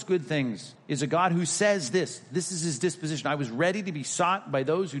all those good things is a God who says this. This is his disposition. I was ready to be sought by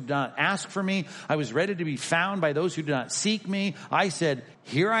those who do not ask for me. I was ready to be found by those who do not seek me. I said,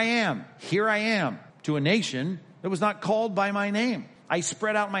 here I am, to a nation that was not called by my name. I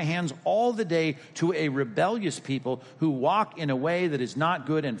spread out my hands all the day to a rebellious people who walk in a way that is not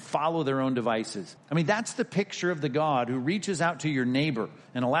good and follow their own devices. I mean, that's the picture of the God who reaches out to your neighbor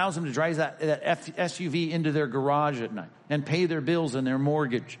and allows them to drive that SUV into their garage at night and pay their bills and their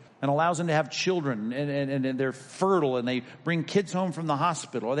mortgage, and allows them to have children and they're fertile and they bring kids home from the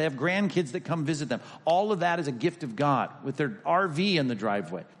hospital, or they have grandkids that come visit them. All of that is a gift of God with their RV in the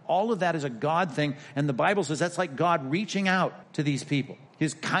driveway. All of that is a God thing. And the Bible says that's like God reaching out to these people.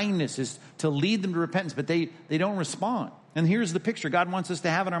 His kindness is to lead them to repentance, but they don't respond. And here's the picture God wants us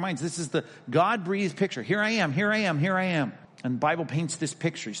to have in our minds. This is the God-breathed picture. Here I am. And the Bible paints this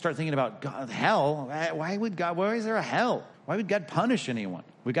picture. You start thinking about God, hell. Why is there a hell? Why would God punish anyone?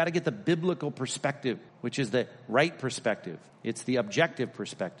 We've got to get the biblical perspective, which is the right perspective. It's the objective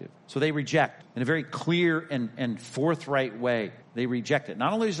perspective. So they reject in a very clear and forthright way. They reject it.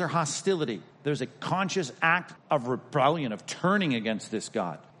 Not only is there hostility, there's a conscious act of rebellion, of turning against this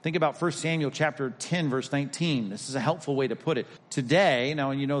God. Think about 1 Samuel chapter 10, verse 19. This is a helpful way to put it. Today,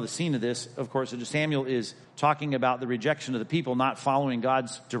 now, and you know the scene of this, of course, Samuel is talking about the rejection of the people not following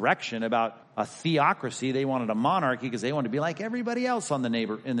God's direction, about a theocracy. They wanted a monarchy because they wanted to be like everybody else in the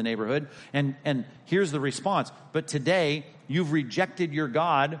neighborhood. And here's the response. But today, you've rejected your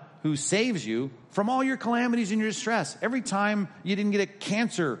God who saves you from all your calamities and your distress. Every time you didn't get a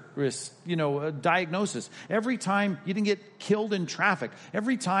cancer diagnosis. Every time you didn't get killed in traffic.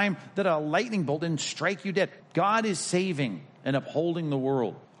 Every time that a lightning bolt didn't strike you dead. God is saving and upholding the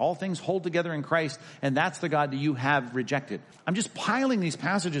world. All things hold together in Christ, and that's the God that you have rejected. I'm just piling these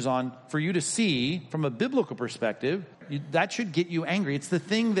passages on for you to see from a biblical perspective. That should get you angry. It's the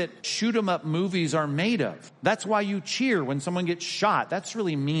thing that shoot-'em-up movies are made of. That's why you cheer when someone gets shot. That's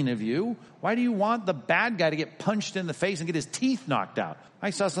really mean of you. Why do you want the bad guy to get punched in the face and get his teeth knocked out? I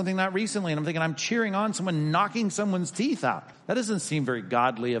saw something not recently, and I'm thinking, I'm cheering on someone knocking someone's teeth out. That doesn't seem very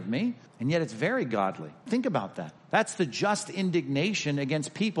godly of me, and yet it's very godly. Think about that. That's the just indignation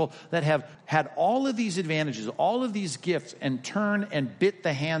against people that have had all of these advantages, all of these gifts, and turn and bit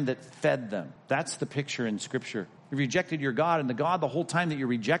the hand that fed them. That's the picture in Scripture. You've rejected your God, and the God the whole time that you're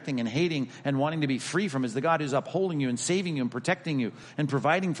rejecting and hating and wanting to be free from is the God who's upholding you and saving you and protecting you and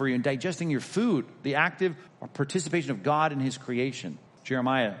providing for you and digesting your food, the active participation of God in his creation.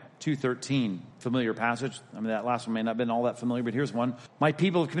 Jeremiah 2:13, familiar passage. I mean, that last one may not have been all that familiar, but here's one. My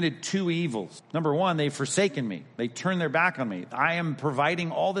people have committed two evils. Number one, they've forsaken me. They turned their back on me. I am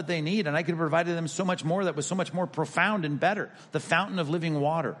providing all that they need, and I could have provided them so much more that was so much more profound and better. The fountain of living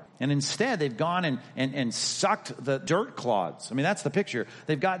water. And instead, they've gone and sucked the dirt clods. I mean, that's the picture.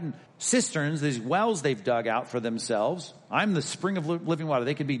 They've gotten cisterns, these wells they've dug out for themselves. I'm the spring of living water.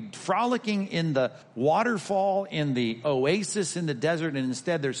 They could be frolicking in the waterfall, in the oasis in the desert, and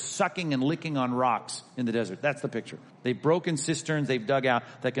instead they're sucking and licking on rocks in the desert. That's the picture. They've broken cisterns they've dug out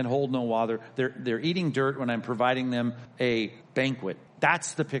that can hold no water. They're eating dirt when I'm providing them a banquet.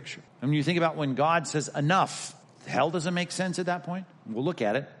 That's the picture. And when you think about when God says enough, hell doesn't make sense at that point. We'll look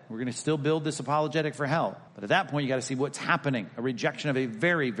at it. We're going to still build this apologetic for hell. But at that point, you got to see what's happening. A rejection of a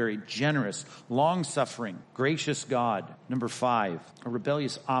very, very generous, long-suffering, gracious God. Number 5, a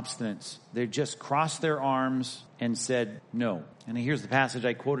rebellious obstinance. They just crossed their arms and said no. And here's the passage.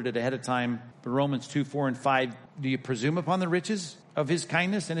 I quoted it ahead of time. Romans 2:4 and 5. Do you presume upon the riches of his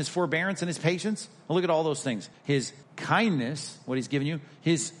kindness and his forbearance and his patience? Well, look at all those things. His kindness, what he's given you.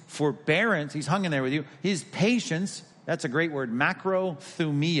 His forbearance, he's hung in there with you. His patience, that's a great word.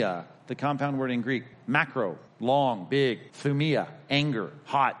 Macrothumia, the compound word in Greek. Macro, long, big. Thumia, anger,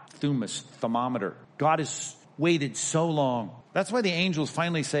 hot. Thumas, thermometer. God has waited so long. That's why the angels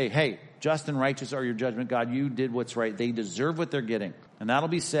finally say, hey, just and righteous are your judgment, God. You did what's right. They deserve what they're getting. And that'll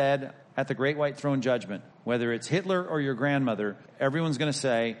be said at the great white throne judgment. Whether it's Hitler or your grandmother, everyone's going to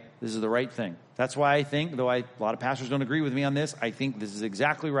say, this is the right thing. That's why I think, though a lot of pastors don't agree with me on this, I think this is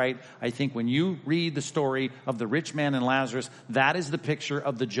exactly right. I think when you read the story of the rich man and Lazarus, that is the picture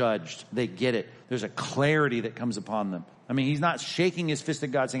of the judged. They get it. There's a clarity that comes upon them. I mean, he's not shaking his fist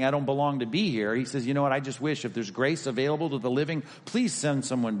at God saying, I don't belong to be here. He says, you know what? I just wish if there's grace available to the living, please send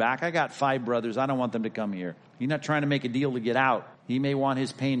someone back. I got 5 brothers. I don't want them to come here. He's not trying to make a deal to get out. He may want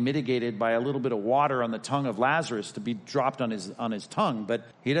his pain mitigated by a little bit of water on the tongue of Lazarus to be dropped on his tongue, but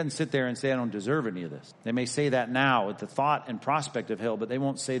he doesn't sit there and say, I don't deserve any of this. They may say that now at the thought and prospect of hell, but they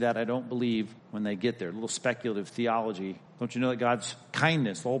won't say that, I don't believe, when they get there. A little speculative theology. Don't you know that God's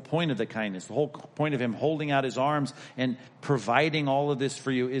kindness, the whole point of the kindness, the whole point of him holding out his arms and providing all of this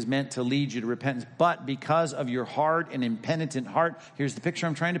for you is meant to lead you to repentance. But because of your hard and impenitent heart, here's the picture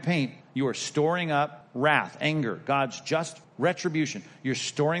I'm trying to paint. You are storing up wrath, anger, God's just retribution. You're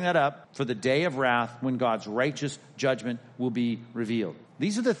storing that up for the day of wrath when God's righteous judgment will be revealed.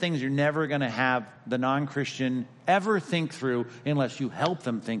 These are the things you're never going to have the non-Christian ever think through unless you help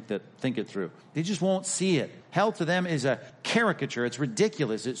them think it through. They just won't see it. Hell to them is a caricature. It's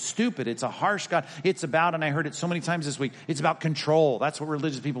ridiculous. It's stupid. It's a harsh God. It's about, and I heard it so many times this week, it's about control. That's what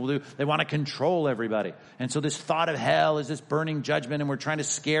religious people do. They want to control everybody. And so this thought of hell is this burning judgment, and we're trying to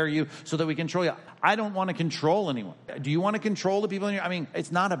scare you so that we control you. I don't want to control anyone. Do you want to control the people in your? I mean,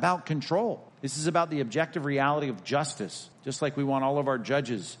 it's not about control. This is about the objective reality of justice. Just like we want all of our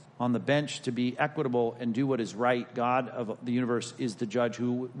judges on the bench to be equitable and do what is right. God of the universe is the judge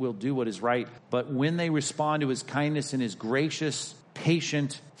who will do what is right. But when they respond to his kindness and his gracious,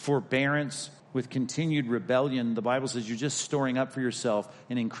 patient forbearance with continued rebellion, the Bible says you're just storing up for yourself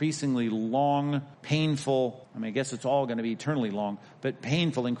an increasingly long, painful, I guess it's all going to be eternally long, but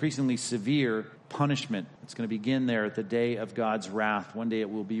painful, increasingly severe punishment. It's going to begin there at the day of God's wrath. One day it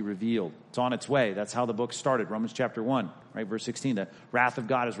will be revealed. It's on its way. That's how the book started. Romans chapter 1, right? Verse 16, the wrath of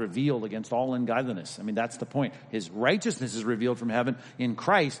God is revealed against all ungodliness. I mean, that's the point. His righteousness is revealed from heaven in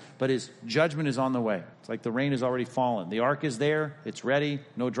Christ, but his judgment is on the way. It's like the rain has already fallen. The ark is there. It's ready.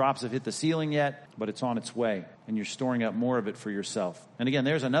 No drops have hit the ceiling yet, but it's on its way. And you're storing up more of it for yourself. And again,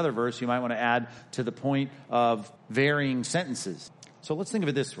 there's another verse you might want to add to the point of varying sentences. So let's think of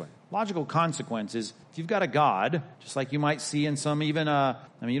it this way. Logical consequence is if you've got a God, just like you might see in some even,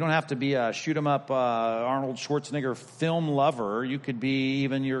 you don't have to be a shoot-'em-up Arnold Schwarzenegger film lover. You could be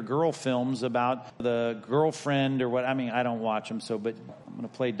even your girl films about the girlfriend or what. I don't watch them, but I'm going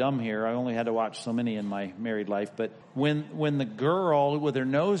to play dumb here. I only had to watch so many in my married life. But when the girl with her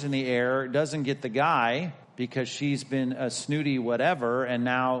nose in the air doesn't get the guy because she's been a snooty whatever, and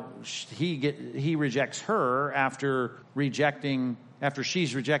now he rejects her after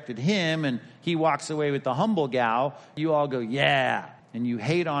she's rejected him, and he walks away with the humble gal, you all go, yeah, and you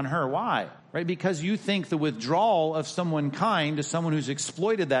hate on her. Why? Right? Because you think the withdrawal of someone kind to someone who's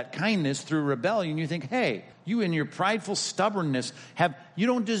exploited that kindness through rebellion, you think, hey, you in your prideful stubbornness you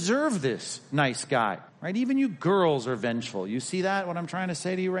don't deserve this nice guy. Right? Even you girls are vengeful. You see that, what I'm trying to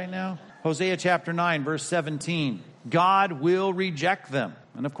say to you right now? Hosea chapter 9, verse 17. God will reject them.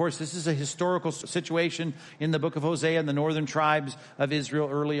 And of course, this is a historical situation in the book of Hosea and the northern tribes of Israel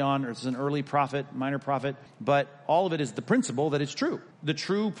early on. It's an early prophet, minor prophet. But all of it is the principle that it's true. The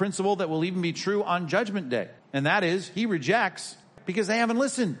true principle that will even be true on Judgment Day. And that is, he rejects because they haven't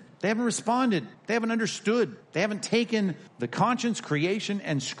listened. They haven't responded. They haven't understood. They haven't taken the conscience, creation,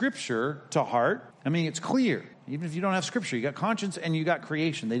 and Scripture to heart. It's clear. Even if you don't have Scripture, you got conscience and you got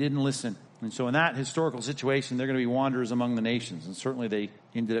creation. They didn't listen. And so in that historical situation, they're going to be wanderers among the nations. And certainly they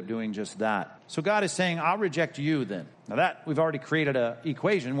ended up doing just that. So God is saying, I'll reject you then. Now that, we've already created an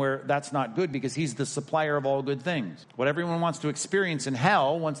equation where that's not good because he's the supplier of all good things. What everyone wants to experience in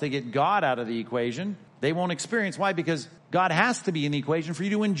hell, once they get God out of the equation, they won't experience. Why? Because God has to be in the equation for you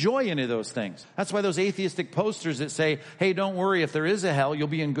to enjoy any of those things. That's why those atheistic posters that say, hey, don't worry, if there is a hell, you'll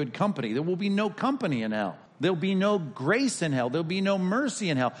be in good company. There will be no company in hell. There'll be no grace in hell. There'll be no mercy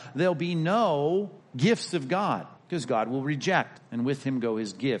in hell. There'll be no gifts of God because God will reject, and with him go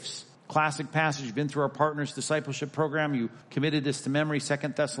his gifts. Classic passage. You've been through our Partners Discipleship Program. You committed this to memory. 2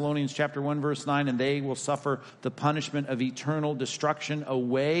 Thessalonians chapter 1, verse 9. And they will suffer the punishment of eternal destruction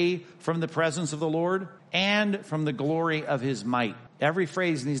away from the presence of the Lord and from the glory of his might. Every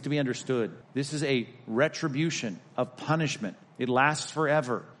phrase needs to be understood. This is a retribution of punishment. It lasts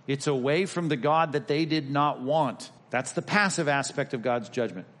forever. It's away from the God that they did not want. That's the passive aspect of God's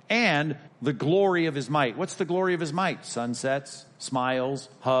judgment. And the glory of his might. What's the glory of his might? Sunsets, smiles,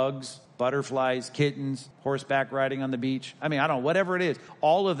 hugs, butterflies, kittens, horseback riding on the beach. I don't know, whatever it is.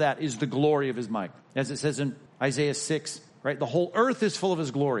 All of that is the glory of his might. As it says in Isaiah 6, right? The whole earth is full of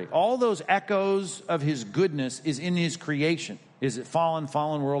his glory. All those echoes of his goodness is in his creation. Is it fallen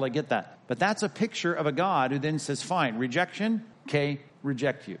world? I get that. But that's a picture of a God who then says, fine, rejection, okay,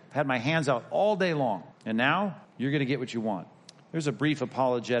 reject you. I've had my hands out all day long. And now you're going to get what you want. There's a brief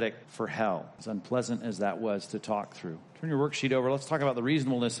apologetic for hell, as unpleasant as that was to talk through. Turn your worksheet over. Let's talk about the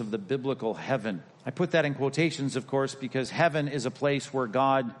reasonableness of the biblical heaven. I put that in quotations, of course, because heaven is a place where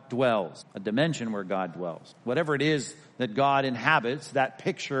God dwells, a dimension where God dwells. Whatever it is that God inhabits, that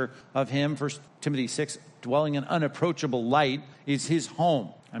picture of him, 1 Timothy 6, dwelling in unapproachable light, is his home.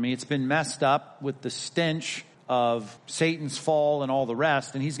 I mean, it's been messed up with the stench of Satan's fall and all the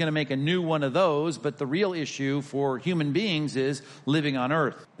rest, and he's going to make a new one of those, but the real issue for human beings is living on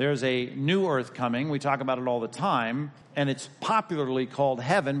earth. There's a new earth coming. We talk about it all the time, and it's popularly called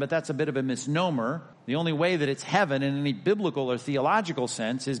heaven, but that's a bit of a misnomer. The only way that it's heaven in any biblical or theological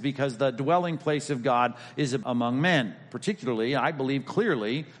sense is because the dwelling place of God is among men. Particularly, I believe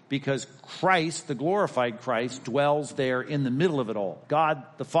clearly, because Christ, the glorified Christ, dwells there in the middle of it all. God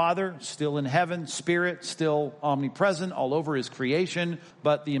the Father, still in heaven, Spirit, still omnipresent all over his creation,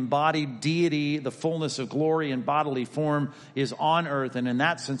 but the embodied deity, the fullness of glory in bodily form is on earth. And in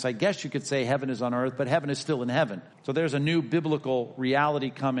that sense, I guess you could say heaven is on earth, but heaven is still in heaven. So there's a new biblical reality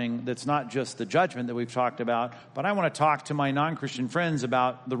coming that's not just the judgment that we've talked about, but I want to talk to my non-Christian friends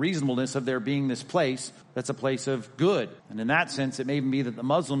about the reasonableness of there being this place that's a place of good. And in that sense, it may even be that the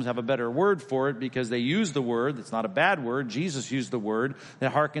Muslims have a better word for it because they use the word. It's not a bad word. Jesus used the word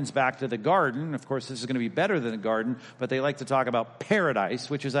that harkens back to the garden. Of course, this is going to be better than the garden, but they like to talk about paradise,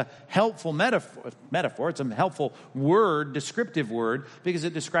 which is a helpful metaphor. It's a helpful word, descriptive word, because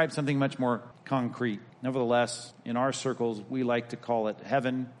it describes something much more concrete. Nevertheless, in our circles, we like to call it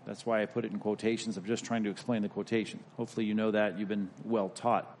heaven. That's why I put it in quotations. I'm just trying to explain the quotation. Hopefully you know that. You've been well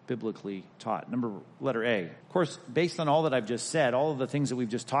taught, biblically taught. Letter A. Of course, based on all that I've just said, all of the things that we've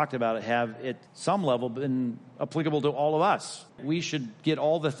just talked about have at some level been applicable to all of us. We should get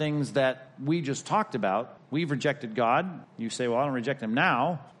all the things that we just talked about. We've rejected God. You say, well, I don't reject him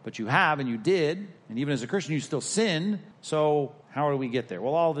now, but you have and you did. And even as a Christian, you still sin. So how do we get there?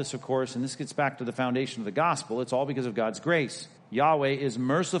 Well, all this, of course, and this gets back to the foundation of the gospel. It's all because of God's grace. Yahweh is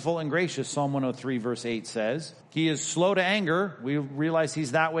merciful and gracious, Psalm 103, verse 8 says. He is slow to anger. We realize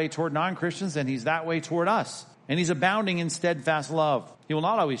he's that way toward non-Christians, and he's that way toward us. And he's abounding in steadfast love. He will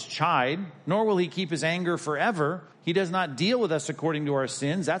not always chide, nor will he keep his anger forever. He does not deal with us according to our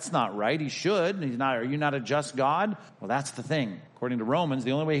sins. That's not right. He should. Are you not a just God? Well, that's the thing. According to Romans,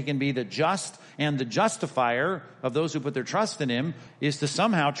 the only way he can be the just and the justifier of those who put their trust in him is to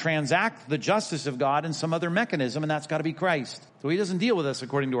somehow transact the justice of God in some other mechanism, and that's got to be Christ. So he doesn't deal with us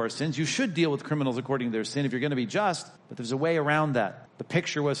according to our sins. You should deal with criminals according to their sin if you're going to be just, but there's a way around that. The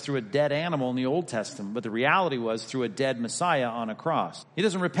picture was through a dead animal in the Old Testament, but the reality was through a dead Messiah on a cross. He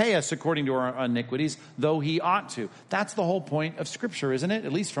doesn't repay us according to our iniquities, though he ought to. That's the whole point of Scripture, isn't it?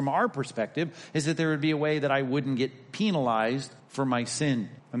 At least from our perspective, is that there would be a way that I wouldn't get penalized for my sin.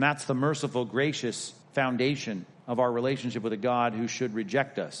 And that's the merciful, gracious foundation of our relationship with a God who should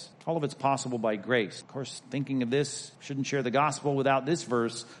reject us. All of it's possible by grace. Of course, thinking of this, shouldn't share the gospel without this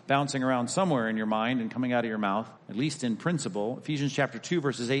verse bouncing around somewhere in your mind and coming out of your mouth, at least in principle. Ephesians chapter 2,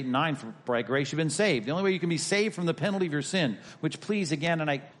 verses 8 and 9, for by grace you've been saved. The only way you can be saved from the penalty of your sin, which please again, and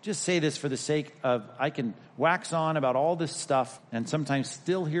I just say this for the sake of, I can wax on about all this stuff and sometimes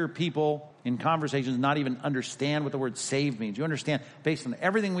still hear people in conversations not even understand what the word saved means. You understand, based on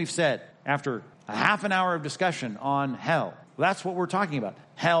everything we've said, after a half an hour of discussion on hell, that's what we're talking about.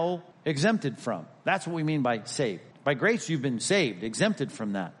 Hell exempted from. That's what we mean by saved. By grace, you've been saved, exempted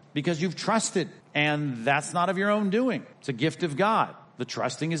from that, because you've trusted, and that's not of your own doing. It's a gift of God. The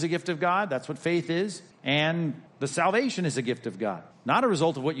trusting is a gift of God. That's what faith is. And the salvation is a gift of God. Not a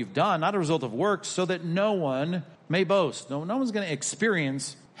result of what you've done, not a result of works, so that no one may boast. No one's going to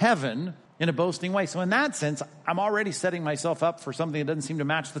experience heaven in a boasting way. So in that sense, I'm already setting myself up for something that doesn't seem to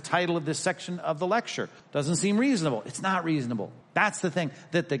match the title of this section of the lecture. Doesn't seem reasonable. It's not reasonable. That's the thing.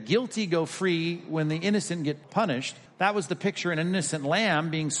 That the guilty go free when the innocent get punished. That was the picture, an innocent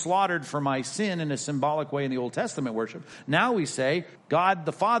lamb being slaughtered for my sin in a symbolic way in the Old Testament worship. Now we say God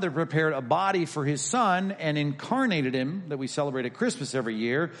the Father prepared a body for his Son and incarnated him, that we celebrate at Christmas every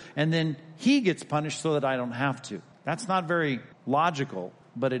year, and then he gets punished so that I don't have to. That's not very logical,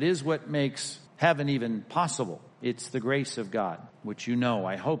 but it is what makes heaven even possible. It's the grace of God, which you know,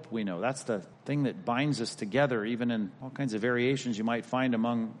 I hope we know. That's the thing that binds us together, even in all kinds of variations you might find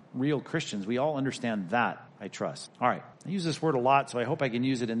among real Christians. We all understand that, I trust. All right, I use this word a lot, so I hope I can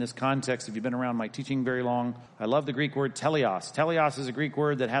use it in this context. If you've been around my teaching very long, I love the Greek word teleos. Teleos is a Greek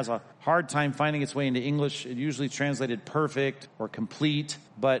word that has a hard time finding its way into English. It usually translated perfect or complete,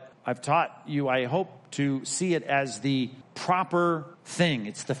 but I've taught you, I hope, to see it as the proper thing.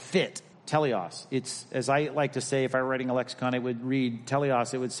 It's the fit. Teleos. It's, as I like to say, if I were writing a lexicon, it would read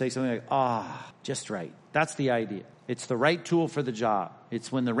teleos. It would say something like, just right. That's the idea. It's the right tool for the job. It's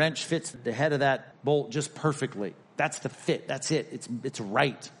when the wrench fits the head of that bolt just perfectly. That's the fit. That's it. It's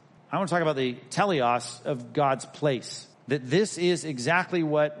right. I want to talk about the teleos of God's place. That this is exactly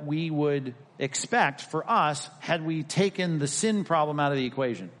what we would expect for us had we taken the sin problem out of the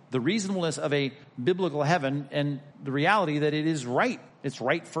equation. The reasonableness of a biblical heaven and the reality that it is right. It's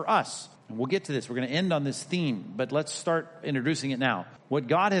right for us. And we'll get to this. We're going to end on this theme, but let's start introducing it now. What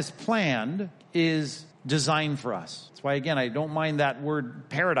God has planned is designed for us. That's why, again, I don't mind that word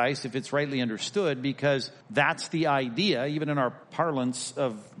paradise if it's rightly understood, because that's the idea. Even in our parlance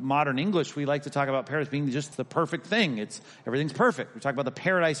of modern English, we like to talk about paradise being just the perfect thing. Everything's perfect. We talk about the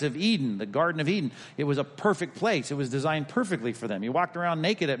paradise of Eden, the Garden of Eden. It was a perfect place. It was designed perfectly for them. You walked around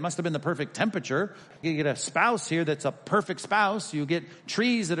naked. It must have been the perfect temperature. You get a spouse here that's a perfect spouse. You get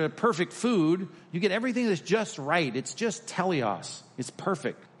trees that are perfect food. You get everything that's just right. It's just teleos. It's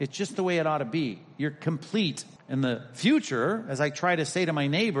perfect. It's just the way it ought to be. You're complete. In the future, as I try to say to my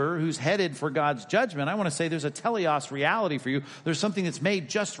neighbor who's headed for God's judgment, I want to say there's a teleos reality for you. There's something that's made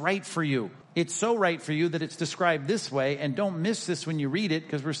just right for you. It's so right for you that it's described this way, and don't miss this when you read it,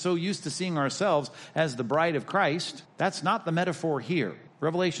 because we're so used to seeing ourselves as the bride of Christ. That's not the metaphor here.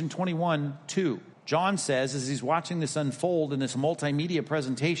 Revelation 21:2. John says, as he's watching this unfold in this multimedia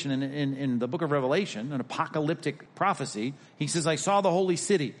presentation in the book of Revelation, an apocalyptic prophecy, he says, I saw the holy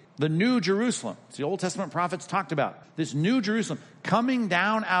city, the new Jerusalem. It's the Old Testament prophets talked about. This new Jerusalem coming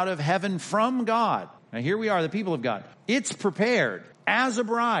down out of heaven from God. Now here we are, the people of God. It's prepared as a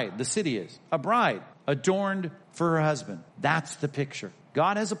bride, the city is, a bride adorned for her husband. That's the picture.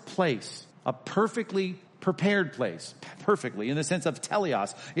 God has a place, a perfectly prepared place, perfectly, in the sense of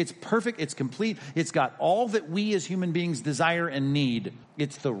teleos. It's perfect, it's complete, it's got all that we as human beings desire and need.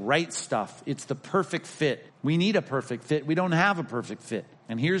 It's the right stuff. It's the perfect fit. We need a perfect fit. We don't have a perfect fit.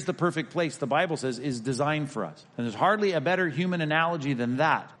 And here's the perfect place, the Bible says, is designed for us. And there's hardly a better human analogy than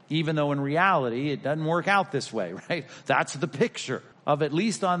that, even though in reality it doesn't work out this way, right? That's the picture of, at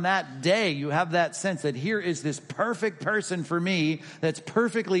least on that day, you have that sense that here is this perfect person for me that's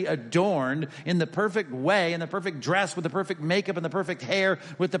perfectly adorned in the perfect way, in the perfect dress, with the perfect makeup and the perfect hair,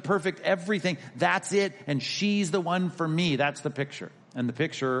 with the perfect everything. That's it. And she's the one for me. That's the picture. And the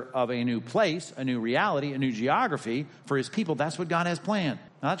picture of a new place, a new reality, a new geography for his people. That's what God has planned.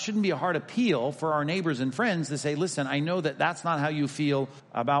 Now, that shouldn't be a hard appeal for our neighbors and friends to say, listen, I know that that's not how you feel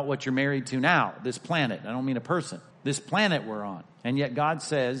about what you're married to now, this planet. I don't mean a person. This planet we're on. And yet God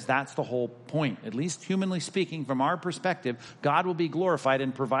says that's the whole point. At least humanly speaking, from our perspective, God will be glorified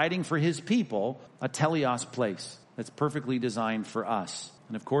in providing for his people a teleos place that's perfectly designed for us.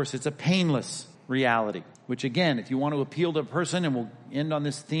 And of course, it's a painless reality, which again, if you want to appeal to a person, and we'll end on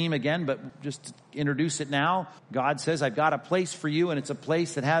this theme again, but just to introduce it now, God says, I've got a place for you, and it's a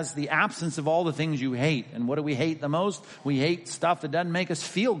place that has the absence of all the things you hate. And what do we hate the most? We hate stuff that doesn't make us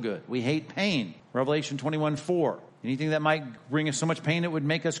feel good. We hate pain. Revelation 21:4. Anything that might bring us so much pain it would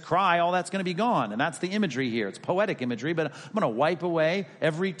make us cry, all that's going to be gone. And that's the imagery here. It's poetic imagery, but I'm going to wipe away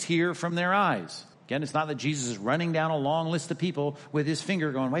every tear from their eyes. Again, it's not that Jesus is running down a long list of people with his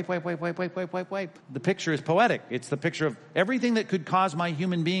finger going, wipe, wipe, wipe, wipe, wipe, wipe, wipe, wipe. The picture is poetic. It's the picture of everything that could cause my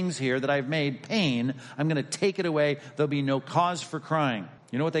human beings here that I've made pain. I'm going to take it away. There'll be no cause for crying.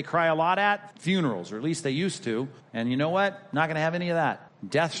 You know what they cry a lot at? Funerals, or at least they used to. And you know what? Not going to have any of that.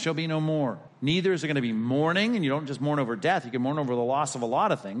 Death shall be no more. Neither is there going to be mourning, and you don't just mourn over death. You can mourn over the loss of a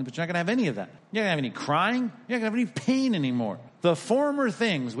lot of things, but you're not going to have any of that. You're not going to have any crying. You're not going to have any pain anymore. The former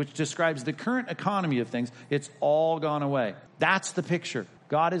things, which describes the current economy of things, it's all gone away. That's the picture.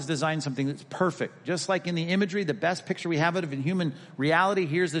 God has designed something that's perfect. Just like in the imagery, the best picture we have of in human reality,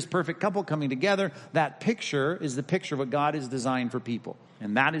 here's this perfect couple coming together. That picture is the picture of what God has designed for people.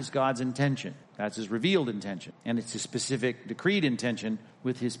 And that is God's intention. That's his revealed intention. And it's his specific decreed intention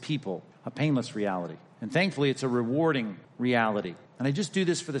with his people. A painless reality. And thankfully, it's a rewarding reality. And I just do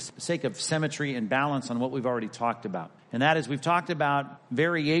this for the sake of symmetry and balance on what we've already talked about. And that is, we've talked about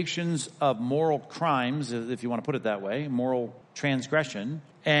variations of moral crimes, if you want to put it that way, moral transgression,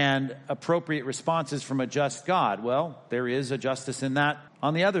 and appropriate responses from a just God. Well, there is a justice in that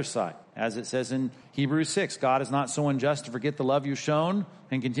on the other side. As it says in Hebrews 6, God is not so unjust to forget the love you've shown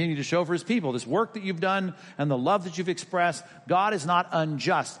and continue to show for his people. This work that you've done and the love that you've expressed, God is not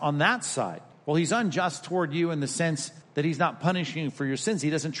unjust on that side. Well, he's unjust toward you in the sense that he's not punishing you for your sins. He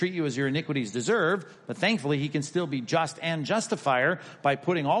doesn't treat you as your iniquities deserve, but thankfully he can still be just and justifier by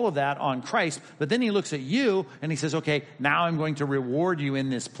putting all of that on Christ. But then he looks at you and he says, okay, now I'm going to reward you in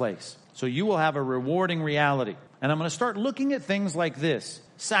this place. So you will have a rewarding reality. And I'm going to start looking at things like this.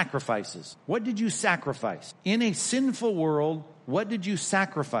 Sacrifices. What did you sacrifice? In a sinful world, what did you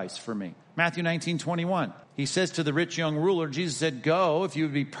sacrifice for me? Matter Matthew 19:21. He says to the rich young ruler, Jesus said, go, if you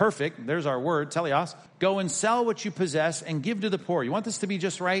would be perfect, there's our word, teleos, go and sell what you possess and give to the poor. You want this to be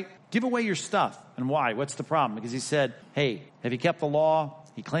just right? Give away your stuff. And why? What's the problem? Because he said, hey, have you kept the law?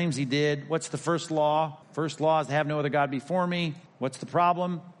 He claims he did. What's the first law? First law is to have no other God before me. What's the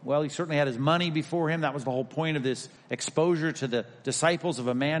problem? Well, he certainly had his money before him. That was the whole point of this exposure to the disciples of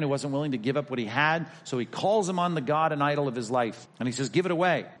a man who wasn't willing to give up what he had. So he calls him on the God and idol of his life. And he says, give it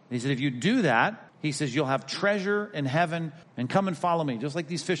away. And he said, if you do that, he says, you'll have treasure in heaven, and come and follow me. Just like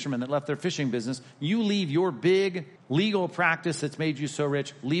these fishermen that left their fishing business. You leave your big legal practice that's made you so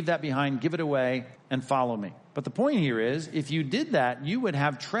rich. Leave that behind, give it away, and follow me. But the point here is, if you did that, you would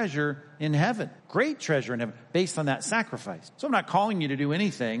have treasure in heaven. Great treasure in heaven, based on that sacrifice. So I'm not calling you to do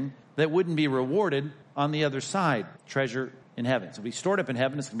anything that wouldn't be rewarded on the other side. Treasure in heaven. So it'll be stored up in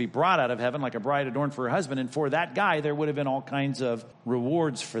heaven. It's going to be brought out of heaven like a bride adorned for her husband. And for that guy, there would have been all kinds of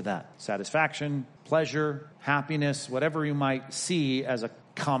rewards for that. Satisfaction, pleasure, happiness, whatever you might see as a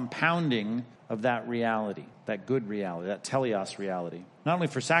compounding of that reality, that good reality, that teleos reality. Not only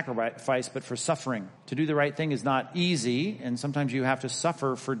for sacrifice, but for suffering. To do the right thing is not easy, and sometimes you have to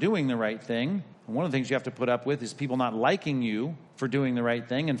suffer for doing the right thing. And one of the things you have to put up with is people not liking you for doing the right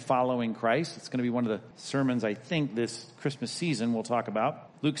thing and following Christ. It's going to be one of the sermons, I think, this Christmas season we'll talk about.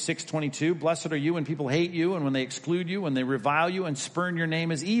 Luke 6:22, blessed are you when people hate you and when they exclude you, when they revile you and spurn your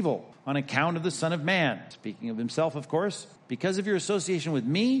name as evil on account of the Son of Man. Speaking of himself, of course. Because of your association with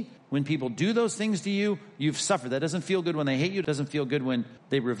me, when people do those things to you, you've suffered. That doesn't feel good when they hate you. It doesn't feel good when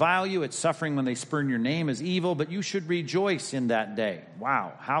they revile you. It's suffering when they spurn your name as evil. But you should rejoice in that day.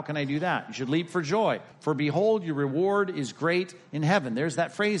 Wow, how can I do that? You should leap for joy. For behold, your reward is great in heaven. There's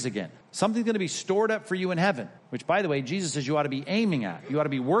that phrase again. Something's going to be stored up for you in heaven. Which, by the way, Jesus says you ought to be aiming at. You ought to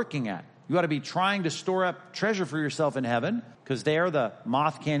be working at. You ought to be trying to store up treasure for yourself in heaven, because there the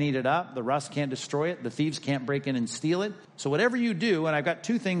moth can't eat it up, the rust can't destroy it, the thieves can't break in and steal it. So whatever you do, and I've got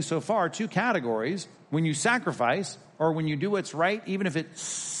two things so far, two categories, when you sacrifice or when you do what's right, even if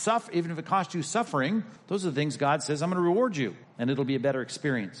it costs you suffering, those are the things God says, I'm going to reward you, and it'll be a better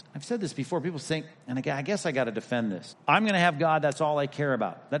experience. I've said this before. People think, and I guess I got to defend this. I'm going to have God, that's all I care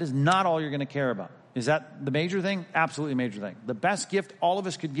about. That is not all you're going to care about. Is that the major thing? Absolutely major thing. The best gift all of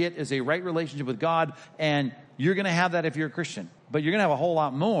us could get is a right relationship with God, and you're going to have that if you're a Christian. But you're going to have a whole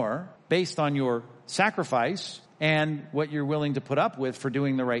lot more based on your sacrifice and what you're willing to put up with for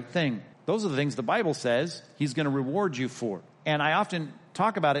doing the right thing. Those are the things the Bible says He's going to reward you for. And I often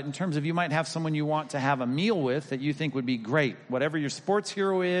talk about it in terms of you might have someone you want to have a meal with that you think would be great. Whatever your sports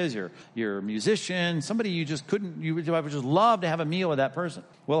hero is, your musician, somebody you would just love to have a meal with that person.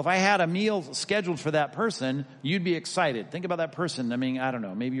 Well, if I had a meal scheduled for that person, you'd be excited. Think about that person. I mean, I don't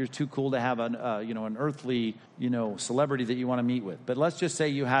know. Maybe you're too cool to have an earthly, celebrity that you want to meet with. But let's just say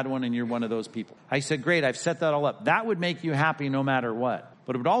you had one and you're one of those people. I said, great, I've set that all up. That would make you happy no matter what.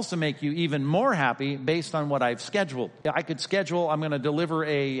 But it would also make you even more happy based on what I've scheduled. I could schedule, I'm going to deliver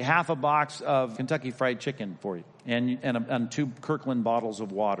a half a box of Kentucky Fried Chicken for you and 2 Kirkland bottles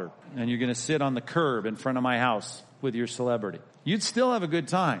of water. And you're going to sit on the curb in front of my house with your celebrity. You'd still have a good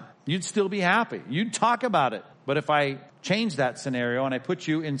time. You'd still be happy. You'd talk about it. But if I change that scenario and I put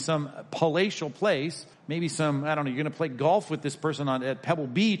you in some palatial place, maybe you're going to play golf with this person at Pebble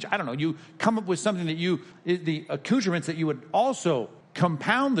Beach. I don't know. You come up with something the accoutrements that you would also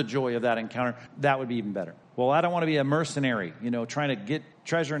compound the joy of that encounter, that would be even better. Well, I don't want to be a mercenary, trying to get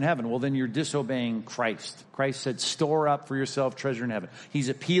treasure in heaven. Well, then you're disobeying Christ. Christ said, store up for yourself treasure in heaven. He's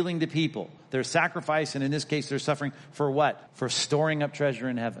appealing to people. Their sacrifice, and in this case, their suffering, for what? For storing up treasure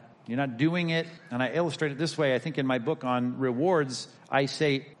in heaven. You're not doing it, and I illustrate it this way. I think in my book on rewards, I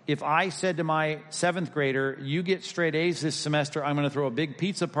say, if I said to my 7th grader, you get straight A's this semester, I'm going to throw a big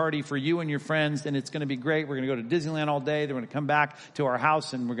pizza party for you and your friends, and it's going to be great. We're going to go to Disneyland all day. They're going to come back to our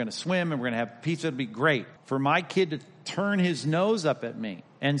house, and we're going to swim, and we're going to have pizza. It'll be great. For my kid to turn his nose up at me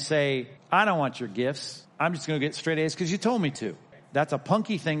and say, I don't want your gifts. I'm just going to get straight A's because you told me to. That's a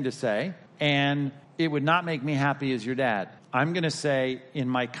punky thing to say, and it would not make me happy as your dad. I'm going to say, in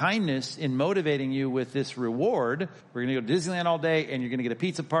my kindness, in motivating you with this reward, we're going to go to Disneyland all day, and you're going to get a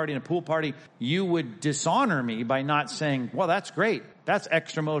pizza party and a pool party. You would dishonor me by not saying, well, that's great. That's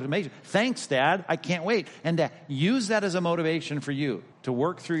extra motivation. Thanks, Dad. I can't wait. And to use that as a motivation for you to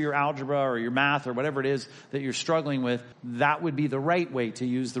work through your algebra or your math or whatever it is that you're struggling with, that would be the right way to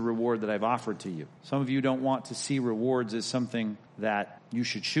use the reward that I've offered to you. Some of you don't want to see rewards as something that you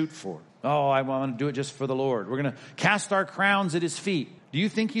should shoot for. Oh, I want to do it just for the Lord. We're going to cast our crowns at His feet. Do you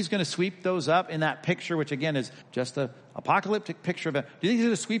think He's going to sweep those up in that picture, which again is just an apocalyptic picture of it? Do you think He's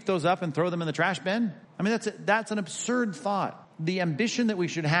going to sweep those up and throw them in the trash bin? I mean, that's an absurd thought. the ambition that we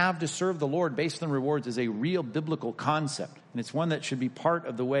should have to serve the Lord based on rewards is a real biblical concept. And it's one that should be part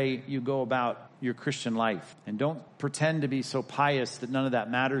of the way you go about your Christian life. And don't pretend to be so pious that none of that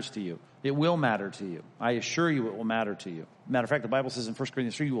matters to you. It will matter to you. I assure you it will matter to you. Matter of fact, the Bible says in 1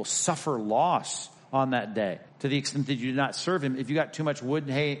 Corinthians 3, you will suffer loss on that day, to the extent that you do not serve him. If you got too much wood,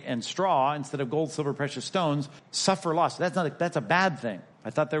 hay, and straw instead of gold, silver, precious stones, suffer loss. That's a bad thing. I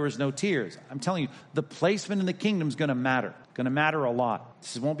thought there was no tears. I'm telling you, the placement in the kingdom is going to matter. Going to matter a lot.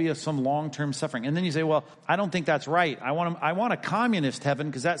 This won't be some long-term suffering. And then you say, well, I don't think that's right. I want a communist heaven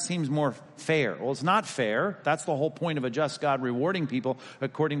because that seems more fair. Well, it's not fair. That's the whole point of a just God rewarding people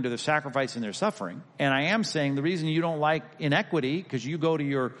according to their sacrifice and their suffering. And I am saying the reason you don't like inequity, because you go to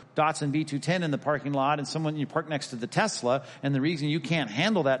your Datsun B210 in the parking lot and you park next to the Tesla, and the reason you can't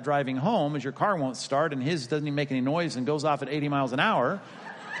handle that driving home is your car won't start and his doesn't even make any noise and goes off at 80 miles an hour.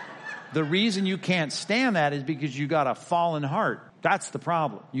 The reason you can't stand that is because you got a fallen heart. That's the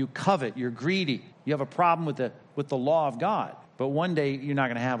problem. You covet. You're greedy. You have a problem with the law of God. But one day, you're not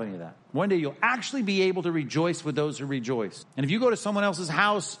going to have any of that. One day, you'll actually be able to rejoice with those who rejoice. And if you go to someone else's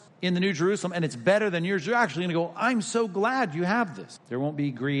house in the New Jerusalem and it's better than yours, you're actually going to go, I'm so glad you have this. There won't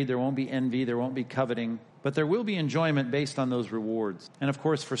be greed. There won't be envy. There won't be coveting. But there will be enjoyment based on those rewards. And of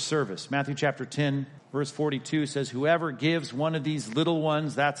course, for service. Matthew chapter 10, verse 42 says, whoever gives one of these little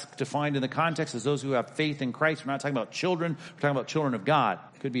ones, that's defined in the context as those who have faith in Christ. We're not talking about children. We're talking about children of God.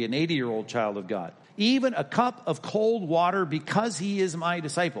 Could be an 80-year-old child of God. Even a cup of cold water because he is my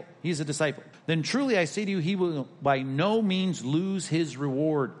disciple. He's a disciple. Then truly I say to you, he will by no means lose his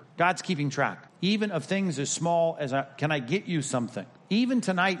reward. God's keeping track. Even of things as small as, can I get you something? Even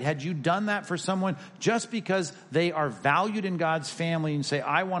tonight, had you done that for someone just because they are valued in God's family and say,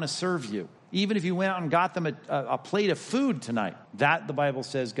 I want to serve you. Even if you went out and got them a plate of food tonight, that, the Bible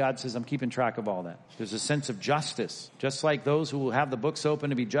says, God says, I'm keeping track of all that. There's a sense of justice. Just like those who will have the books open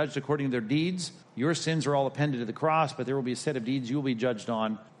to be judged according to their deeds, your sins are all appended to the cross, but there will be a set of deeds you will be judged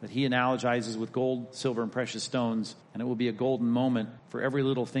on that he analogizes with gold, silver, and precious stones. And it will be a golden moment for every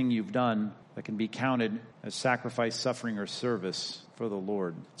little thing you've done that can be counted as sacrifice, suffering, or service for the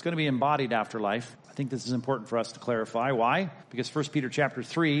Lord. It's going to be embodied afterlife. I think this is important for us to clarify. Why? Because 1 Peter chapter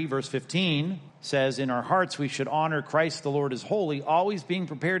 3, verse 15 says, in our hearts we should honor Christ the Lord as holy, always being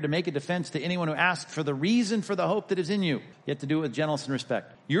prepared to make a defense to anyone who asks for the reason for the hope that is in you, yet to do it with gentleness and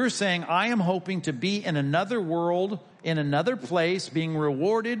respect. You're saying, I am hoping to be in another world, in another place, being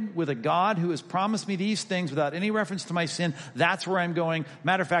rewarded with a God who has promised me these things without any reference to my sin. That's where I'm going.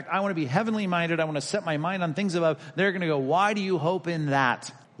 Matter of fact, I want to be heavenly minded. I want to set my mind on things above. They're going to go, why do you hope in that?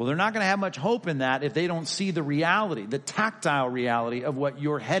 Well, they're not going to have much hope in that if they don't see the reality, the tactile reality of what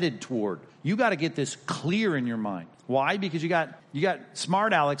you're headed toward. You got to get this clear in your mind. Why? Because you got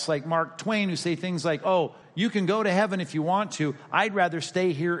smart Alecs like Mark Twain who say things like, oh, you can go to heaven if you want to. I'd rather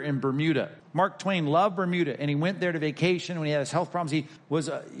stay here in Bermuda. Mark Twain loved Bermuda, and he went there to vacation when he had his health problems.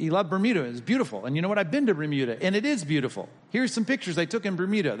 He loved Bermuda. It was beautiful. And you know what? I've been to Bermuda, and it is beautiful. Here's some pictures I took in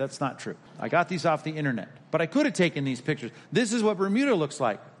Bermuda. That's not true. I got these off the internet. But I could have taken these pictures. This is what Bermuda looks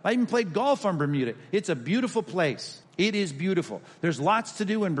like. I even played golf on Bermuda. It's a beautiful place. It is beautiful. There's lots to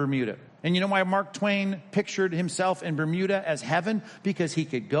do in Bermuda. And you know why Mark Twain pictured himself in Bermuda as heaven? Because he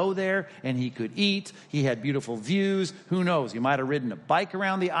could go there and he could eat. He had beautiful views. Who knows? He might have ridden a bike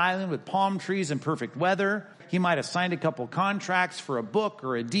around the island with palm trees and perfect weather. He might have signed a couple contracts for a book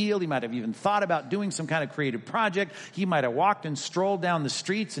or a deal. He might have even thought about doing some kind of creative project. He might have walked and strolled down the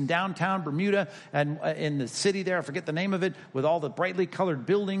streets in downtown Bermuda and in the city there, I forget the name of it, with all the brightly colored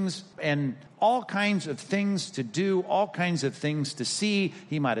buildings and all kinds of things to do, all kinds of things to see.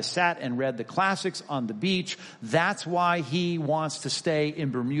 He might have sat and read the classics on the beach. That's why he wants to stay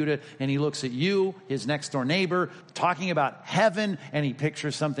in Bermuda. And he looks at you, his next door neighbor, talking about heaven, and he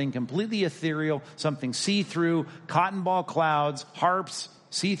pictures something completely ethereal, something see-through, cotton ball clouds, harps,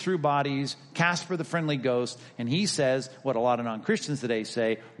 see-through bodies, Casper the Friendly Ghost. And he says what a lot of non-Christians today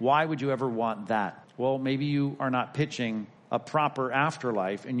say, why would you ever want that? Well, maybe you are not pitching a proper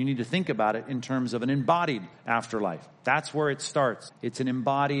afterlife, and you need to think about it in terms of an embodied afterlife. That's where it starts. It's an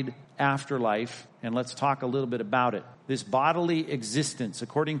embodied afterlife, and let's talk a little bit about it. This bodily existence,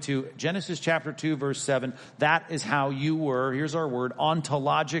 according to Genesis chapter 2, verse 7, that is how you were, here's our word,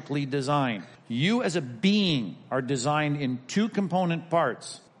 ontologically designed. You as a being are designed in two component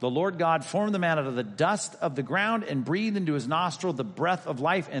parts. The Lord God formed the man out of the dust of the ground and breathed into his nostril the breath of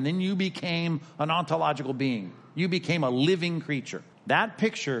life, and then you became an ontological being. You became a living creature. That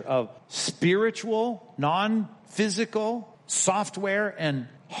picture of spiritual, non-physical, software and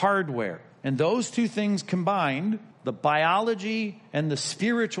hardware, and those two things combined, the biology and the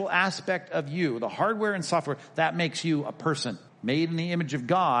spiritual aspect of you, the hardware and software, that makes you a person. made in the image of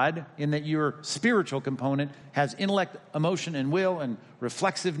God, in that your spiritual component has intellect, emotion, and will, and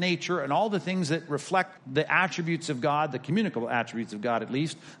reflexive nature, and all the things that reflect the attributes of God, the communicable attributes of God at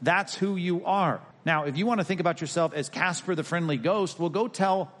least. That's who you are. Now, if you want to think about yourself as Casper the Friendly Ghost, well, go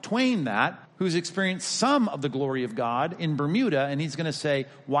tell Twain that, who's experienced some of the glory of God in Bermuda, and he's going to say,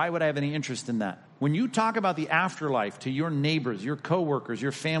 why would I have any interest in that? When you talk about the afterlife to your neighbors, your coworkers,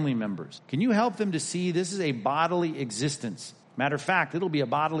 your family members, can you help them to see this is a bodily existence? Matter of fact, it'll be a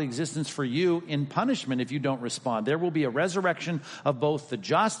bodily existence for you in punishment if you don't respond. There will be a resurrection of both the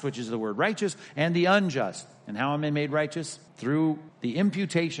just, which is the word righteous, and the unjust. And how am I made righteous? Through the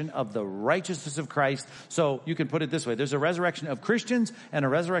imputation of the righteousness of Christ. So you can put it this way. There's a resurrection of Christians and a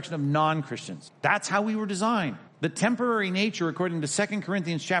resurrection of non-Christians. That's how we were designed. The temporary nature, according to 2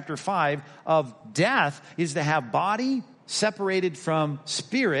 Corinthians chapter 5, of death is to have body separated from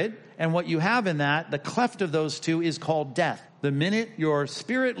spirit. And what you have in that, the cleft of those two, is called death. The minute your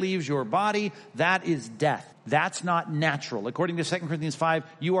spirit leaves your body, that is death. That's not natural. According to 2 Corinthians 5,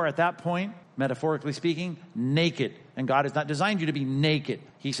 you are at that point, metaphorically speaking, naked. And God has not designed you to be naked.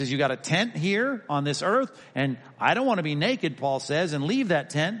 He says you got a tent here on this earth, and I don't want to be naked, Paul says, and leave that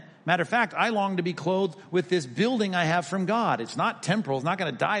tent. Matter of fact, I long to be clothed with this building I have from God. It's not temporal. It's not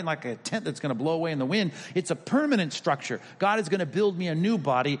going to die like a tent that's going to blow away in the wind. It's a permanent structure. God is going to build me a new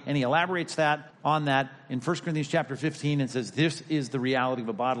body, and he elaborates on that in 1 Corinthians chapter 15 and says, this is the reality of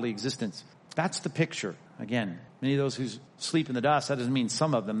a bodily existence. That's the picture. Again, many of those who sleep in the dust, that doesn't mean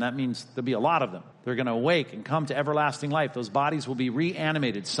some of them. That means there'll be a lot of them. They're going to awake and come to everlasting life. Those bodies will be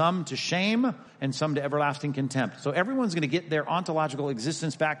reanimated, some to shame and some to everlasting contempt. So everyone's going to get their ontological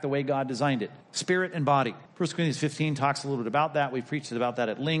existence back the way God designed it, spirit and body. 1 Corinthians 15 talks a little bit about that. We've preached about that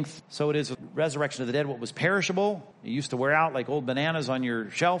at length. So it is resurrection of the dead. What was perishable, it used to wear out like old bananas on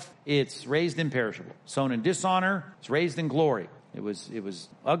your shelf. It's raised imperishable. Sown in dishonor, it's raised in glory. It was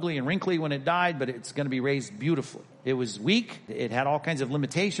ugly and wrinkly when it died, but it's going to be raised beautifully. It was weak. It had all kinds of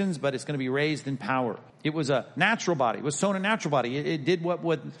limitations, but it's going to be raised in power. It was a natural body. It was sown a natural body. It did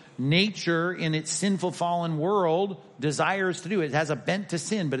what nature in its sinful fallen world desires to do. It has a bent to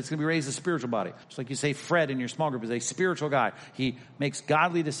sin, but it's going to be raised a spiritual body. Just like you say, Fred in your small group is a spiritual guy. He makes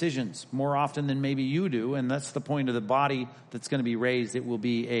godly decisions more often than maybe you do, and that's the point of the body that's going to be raised. It will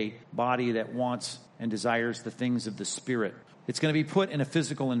be a body that wants and desires the things of the Spirit. It's going to be put in a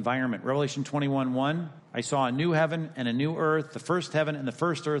physical environment. Revelation 21:1, I saw a new heaven and a new earth. The first heaven and the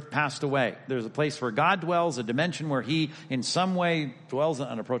first earth passed away. There's a place where God dwells, a dimension where he in some way dwells in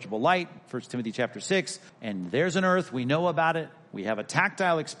unapproachable light. 1 Timothy chapter 6. And there's an earth. We know about it. We have a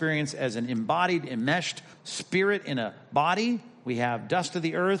tactile experience as an embodied, enmeshed spirit in a body. We have dust of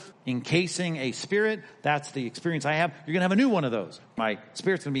the earth encasing a spirit. That's the experience I have. You're going to have a new one of those. My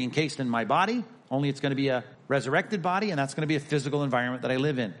spirit's going to be encased in my body, only it's going to be a resurrected body, and that's going to be a physical environment that I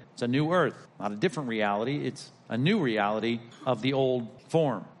live in. It's a new earth, not a different reality. It's a new reality of the old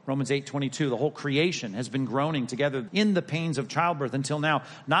form. Romans 8:22, the whole creation has been groaning together in the pains of childbirth until now.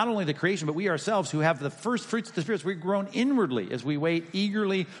 Not only the creation, but we ourselves who have the first fruits of the Spirit, we groan inwardly as we wait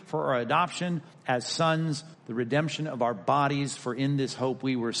eagerly for our adoption as sons, the redemption of our bodies, for in this hope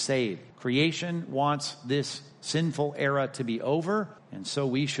we were saved. Creation wants this sinful era to be over, and so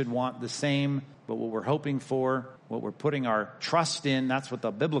we should want the same. But what we're hoping for, what we're putting our trust in, that's what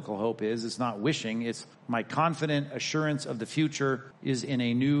the biblical hope is. It's not wishing. It's my confident assurance of the future is in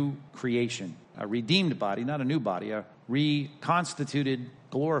a new creation, a redeemed body, not a new body, a reconstituted,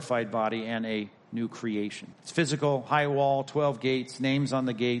 glorified body, and a new creation. It's physical, high wall, 12 gates, names on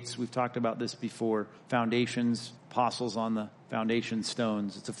the gates. We've talked about this before. Foundations, apostles on the foundation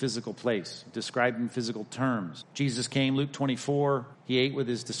stones. It's a physical place, described in physical terms. Jesus came, Luke 24. He ate with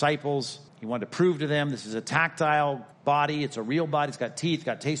his disciples. He wanted to prove to them this is a tactile body. It's a real body. It's got teeth,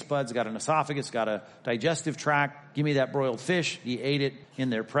 got taste buds, got an esophagus, got a digestive tract. Give me that broiled fish. He ate it in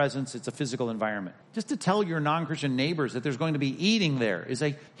their presence. It's a physical environment. Just to tell your non-Christian neighbors that there's going to be eating there is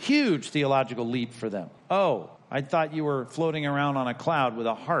a huge theological leap for them. Oh, I thought you were floating around on a cloud with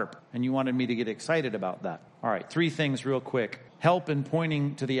a harp, and you wanted me to get excited about that. All right, 3 things real quick. Help in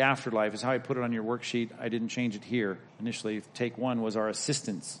pointing to the afterlife is how I put it on your worksheet. I didn't change it here. Initially, take 1 was our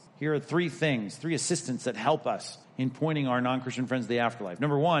assistance. Here are 3 things, 3 assistants that help us in pointing our non-Christian friends to the afterlife.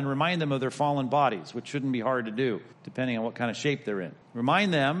 Number 1, remind them of their fallen bodies, which shouldn't be hard to do, depending on what kind of shape they're in.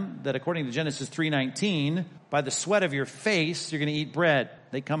 Remind them that according to Genesis 3:19, by the sweat of your face, you're going to eat bread.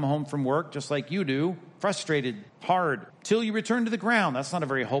 They come home from work just like you do, frustrated, hard, till you return to the ground. That's not a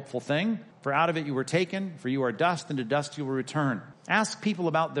very hopeful thing. For out of it you were taken, for you are dust, and to dust you will return. Ask people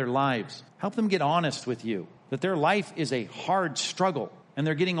about their lives. Help them get honest with you, that their life is a hard struggle, and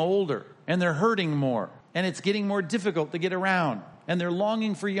they're getting older, and they're hurting more. and it's getting more difficult to get around, and they're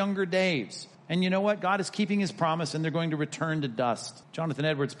longing for younger days. And you know what? God is keeping his promise, and they're going to return to dust. Jonathan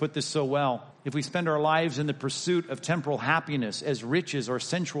Edwards put this so well. If we spend our lives in the pursuit of temporal happiness as riches or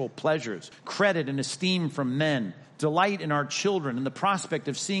sensual pleasures, credit and esteem from men, delight in our children and the prospect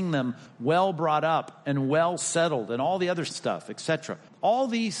of seeing them well brought up and well settled and all the other stuff, etc., all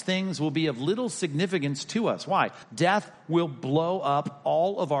these things will be of little significance to us. Why? Death will blow up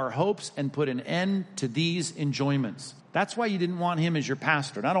all of our hopes and put an end to these enjoyments. That's why you didn't want him as your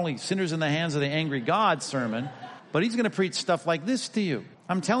pastor. Not only sinners in the hands of the angry God sermon, but he's going to preach stuff like this to you.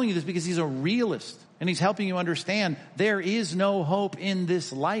 I'm telling you this because he's a realist, and he's helping you understand there is no hope in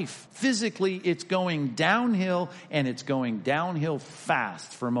this life. Physically, it's going downhill, and it's going downhill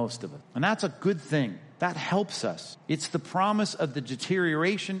fast for most of it. And that's a good thing. That helps us. It's the promise of the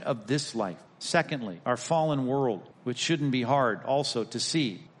deterioration of this life. Secondly, our fallen world, which shouldn't be hard also to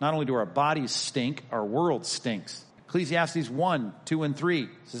see. Not only do our bodies stink, our world stinks. Ecclesiastes 1, 2, and 3.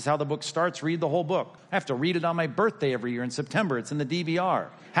 This is how the book starts. Read the whole book. I have to read it on my birthday every year in September. It's in the DVR.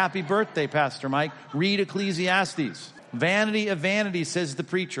 Happy birthday, Pastor Mike. Read Ecclesiastes. Vanity of vanities, says the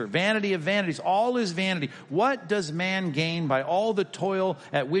preacher. Vanity of vanities. All is vanity. What does man gain by all the toil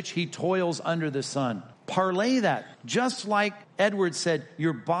at which he toils under the sun? Parlay that. Just like Edwards said,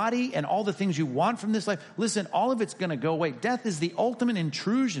 your body and all the things you want from this life, listen, all of it's going to go away. Death is the ultimate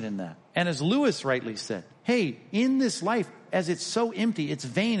intrusion in that. And as Lewis rightly said, hey, in this life, as it's so empty, it's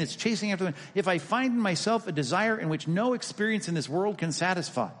vain, it's chasing after them. If I find in myself a desire in which no experience in this world can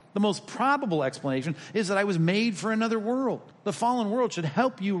satisfy, the most probable explanation is that I was made for another world. The fallen world should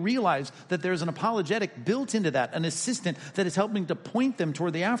help you realize that there's an apologetic built into that, an assistant that is helping to point them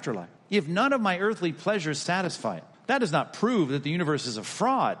toward the afterlife. If none of my earthly pleasures satisfy it, that does not prove that the universe is a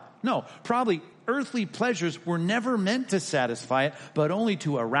fraud. No, probably earthly pleasures were never meant to satisfy it, but only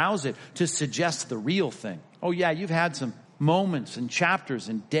to arouse it, to suggest the real thing. Oh yeah, you've had some moments and chapters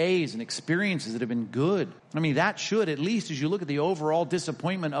and days and experiences that have been good. I mean, that should, at least as you look at the overall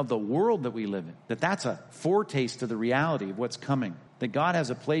disappointment of the world that we live in, that's a foretaste of the reality of what's coming. That God has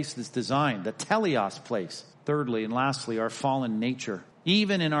a place that's designed, the teleos place. Thirdly and lastly, our fallen nature.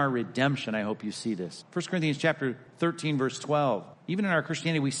 Even in our redemption, I hope you see this. 1 Corinthians chapter 13, verse 12. Even in our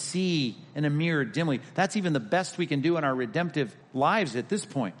Christianity, we see in a mirror dimly. That's even the best we can do in our redemptive lives at this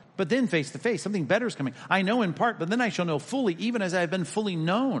point. But then face to face, something better is coming. I know in part, but then I shall know fully, even as I have been fully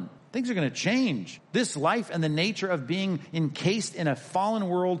known. Things are going to change. This life and the nature of being encased in a fallen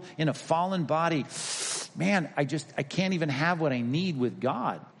world, in a fallen body. Man, I can't even have what I need with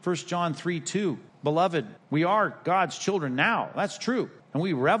God. 1 John 3, 2. Beloved, we are God's children now. That's true. And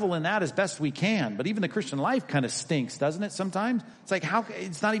we revel in that as best we can. But even the Christian life kind of stinks, doesn't it, sometimes? It's like,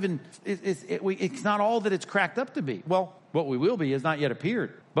 it's not even, it's not all that it's cracked up to be. Well, what we will be has not yet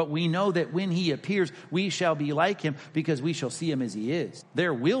appeared. But we know that when he appears, we shall be like him because we shall see him as he is.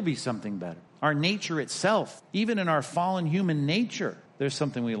 There will be something better. Our nature itself, even in our fallen human nature, there's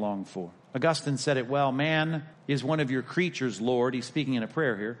something we long for. Augustine said it well, man is one of your creatures, Lord. He's speaking in a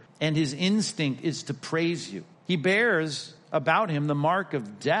prayer here. And his instinct is to praise you. He bears about him the mark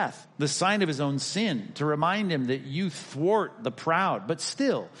of death, the sign of his own sin, to remind him that you thwart the proud. But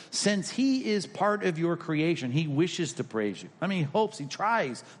still, since he is part of your creation, he wishes to praise you. I mean, he hopes, he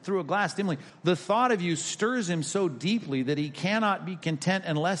tries through a glass dimly. The thought of you stirs him so deeply that he cannot be content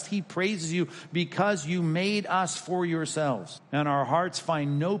unless he praises you because you made us for yourselves. And our hearts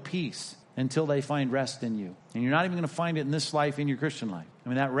find no peace until they find rest in you. And you're not even going to find it in this life, in your Christian life. I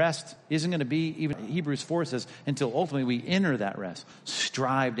mean, that rest isn't going to be, even Hebrews 4 says, until ultimately we enter that rest.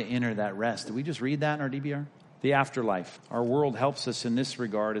 Strive to enter that rest. Did we just read that in our DBR? The afterlife. Our world helps us in this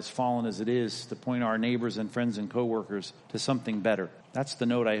regard, as fallen as it is, to point our neighbors and friends and coworkers to something better. That's the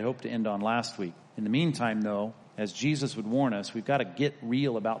note I hoped to end on last week. In the meantime, though, as Jesus would warn us, we've got to get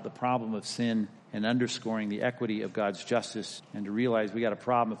real about the problem of sin and underscoring the equity of God's justice, and to realize we got a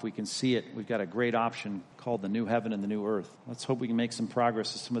problem. If we can see it, we've got a great option called the new heaven and the new earth. Let's hope we can make some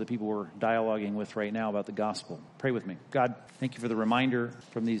progress with some of the people we're dialoguing with right now about the gospel. Pray with me. God, thank you for the reminder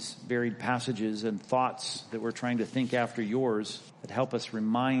from these varied passages and thoughts that we're trying to think after yours that help us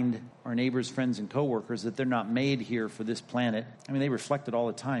remind our neighbors, friends, and coworkers that they're not made here for this planet. I mean, they reflect it all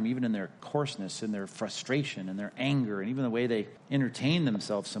the time, even in their coarseness and their frustration and their anger and even the way they entertain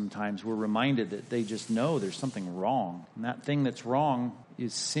themselves sometimes. We're reminded that they just know there's something wrong. And that thing that's wrong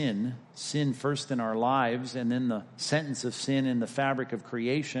is sin. Sin first in our lives, and then the sentence of sin in the fabric of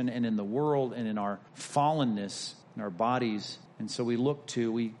creation and in the world and in our fallenness, in our bodies And so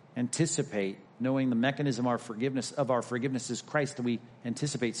we anticipate, knowing the mechanism of our forgiveness is Christ, that we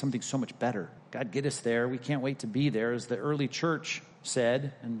anticipate something so much better. God, get us there. We can't wait to be there, as the early church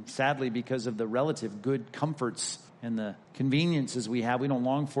said. And sadly, because of the relative good comforts and the conveniences we have, we don't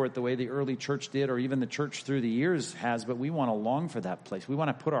long for it the way the early church did, or even the church through the years has, but we want to long for that place. We want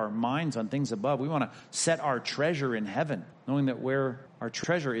to put our minds on things above. We want to set our treasure in heaven, knowing that where our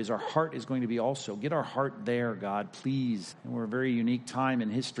treasure is, our heart is going to be also. Get our heart there, God, please. And we're a very unique time in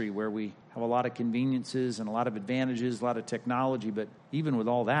history where we have a lot of conveniences and a lot of advantages, a lot of technology, but even with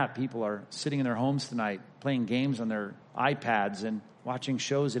all that, people are sitting in their homes tonight playing games on their iPads and watching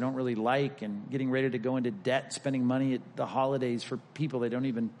shows they don't really like, and getting ready to go into debt, spending money at the holidays for people they don't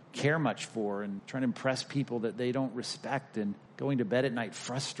even care much for, and trying to impress people that they don't respect, and going to bed at night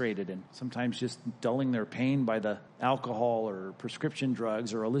frustrated, and sometimes just dulling their pain by the alcohol or prescription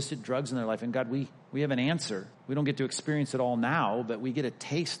drugs or illicit drugs in their life. And God, we have an answer. We don't get to experience it all now, but we get a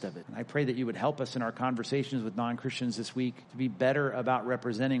taste of it. And I pray that you would help us in our conversations with non-Christians this week to be better about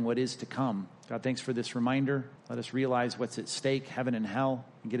representing what is to come. God, thanks for this reminder. Let us realize what's at stake, heaven and hell,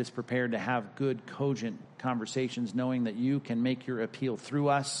 and get us prepared to have good, cogent conversations, knowing that you can make your appeal through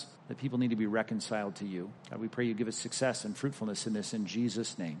us, that people need to be reconciled to you. God, we pray you give us success and fruitfulness in this, in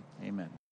Jesus' name. Amen.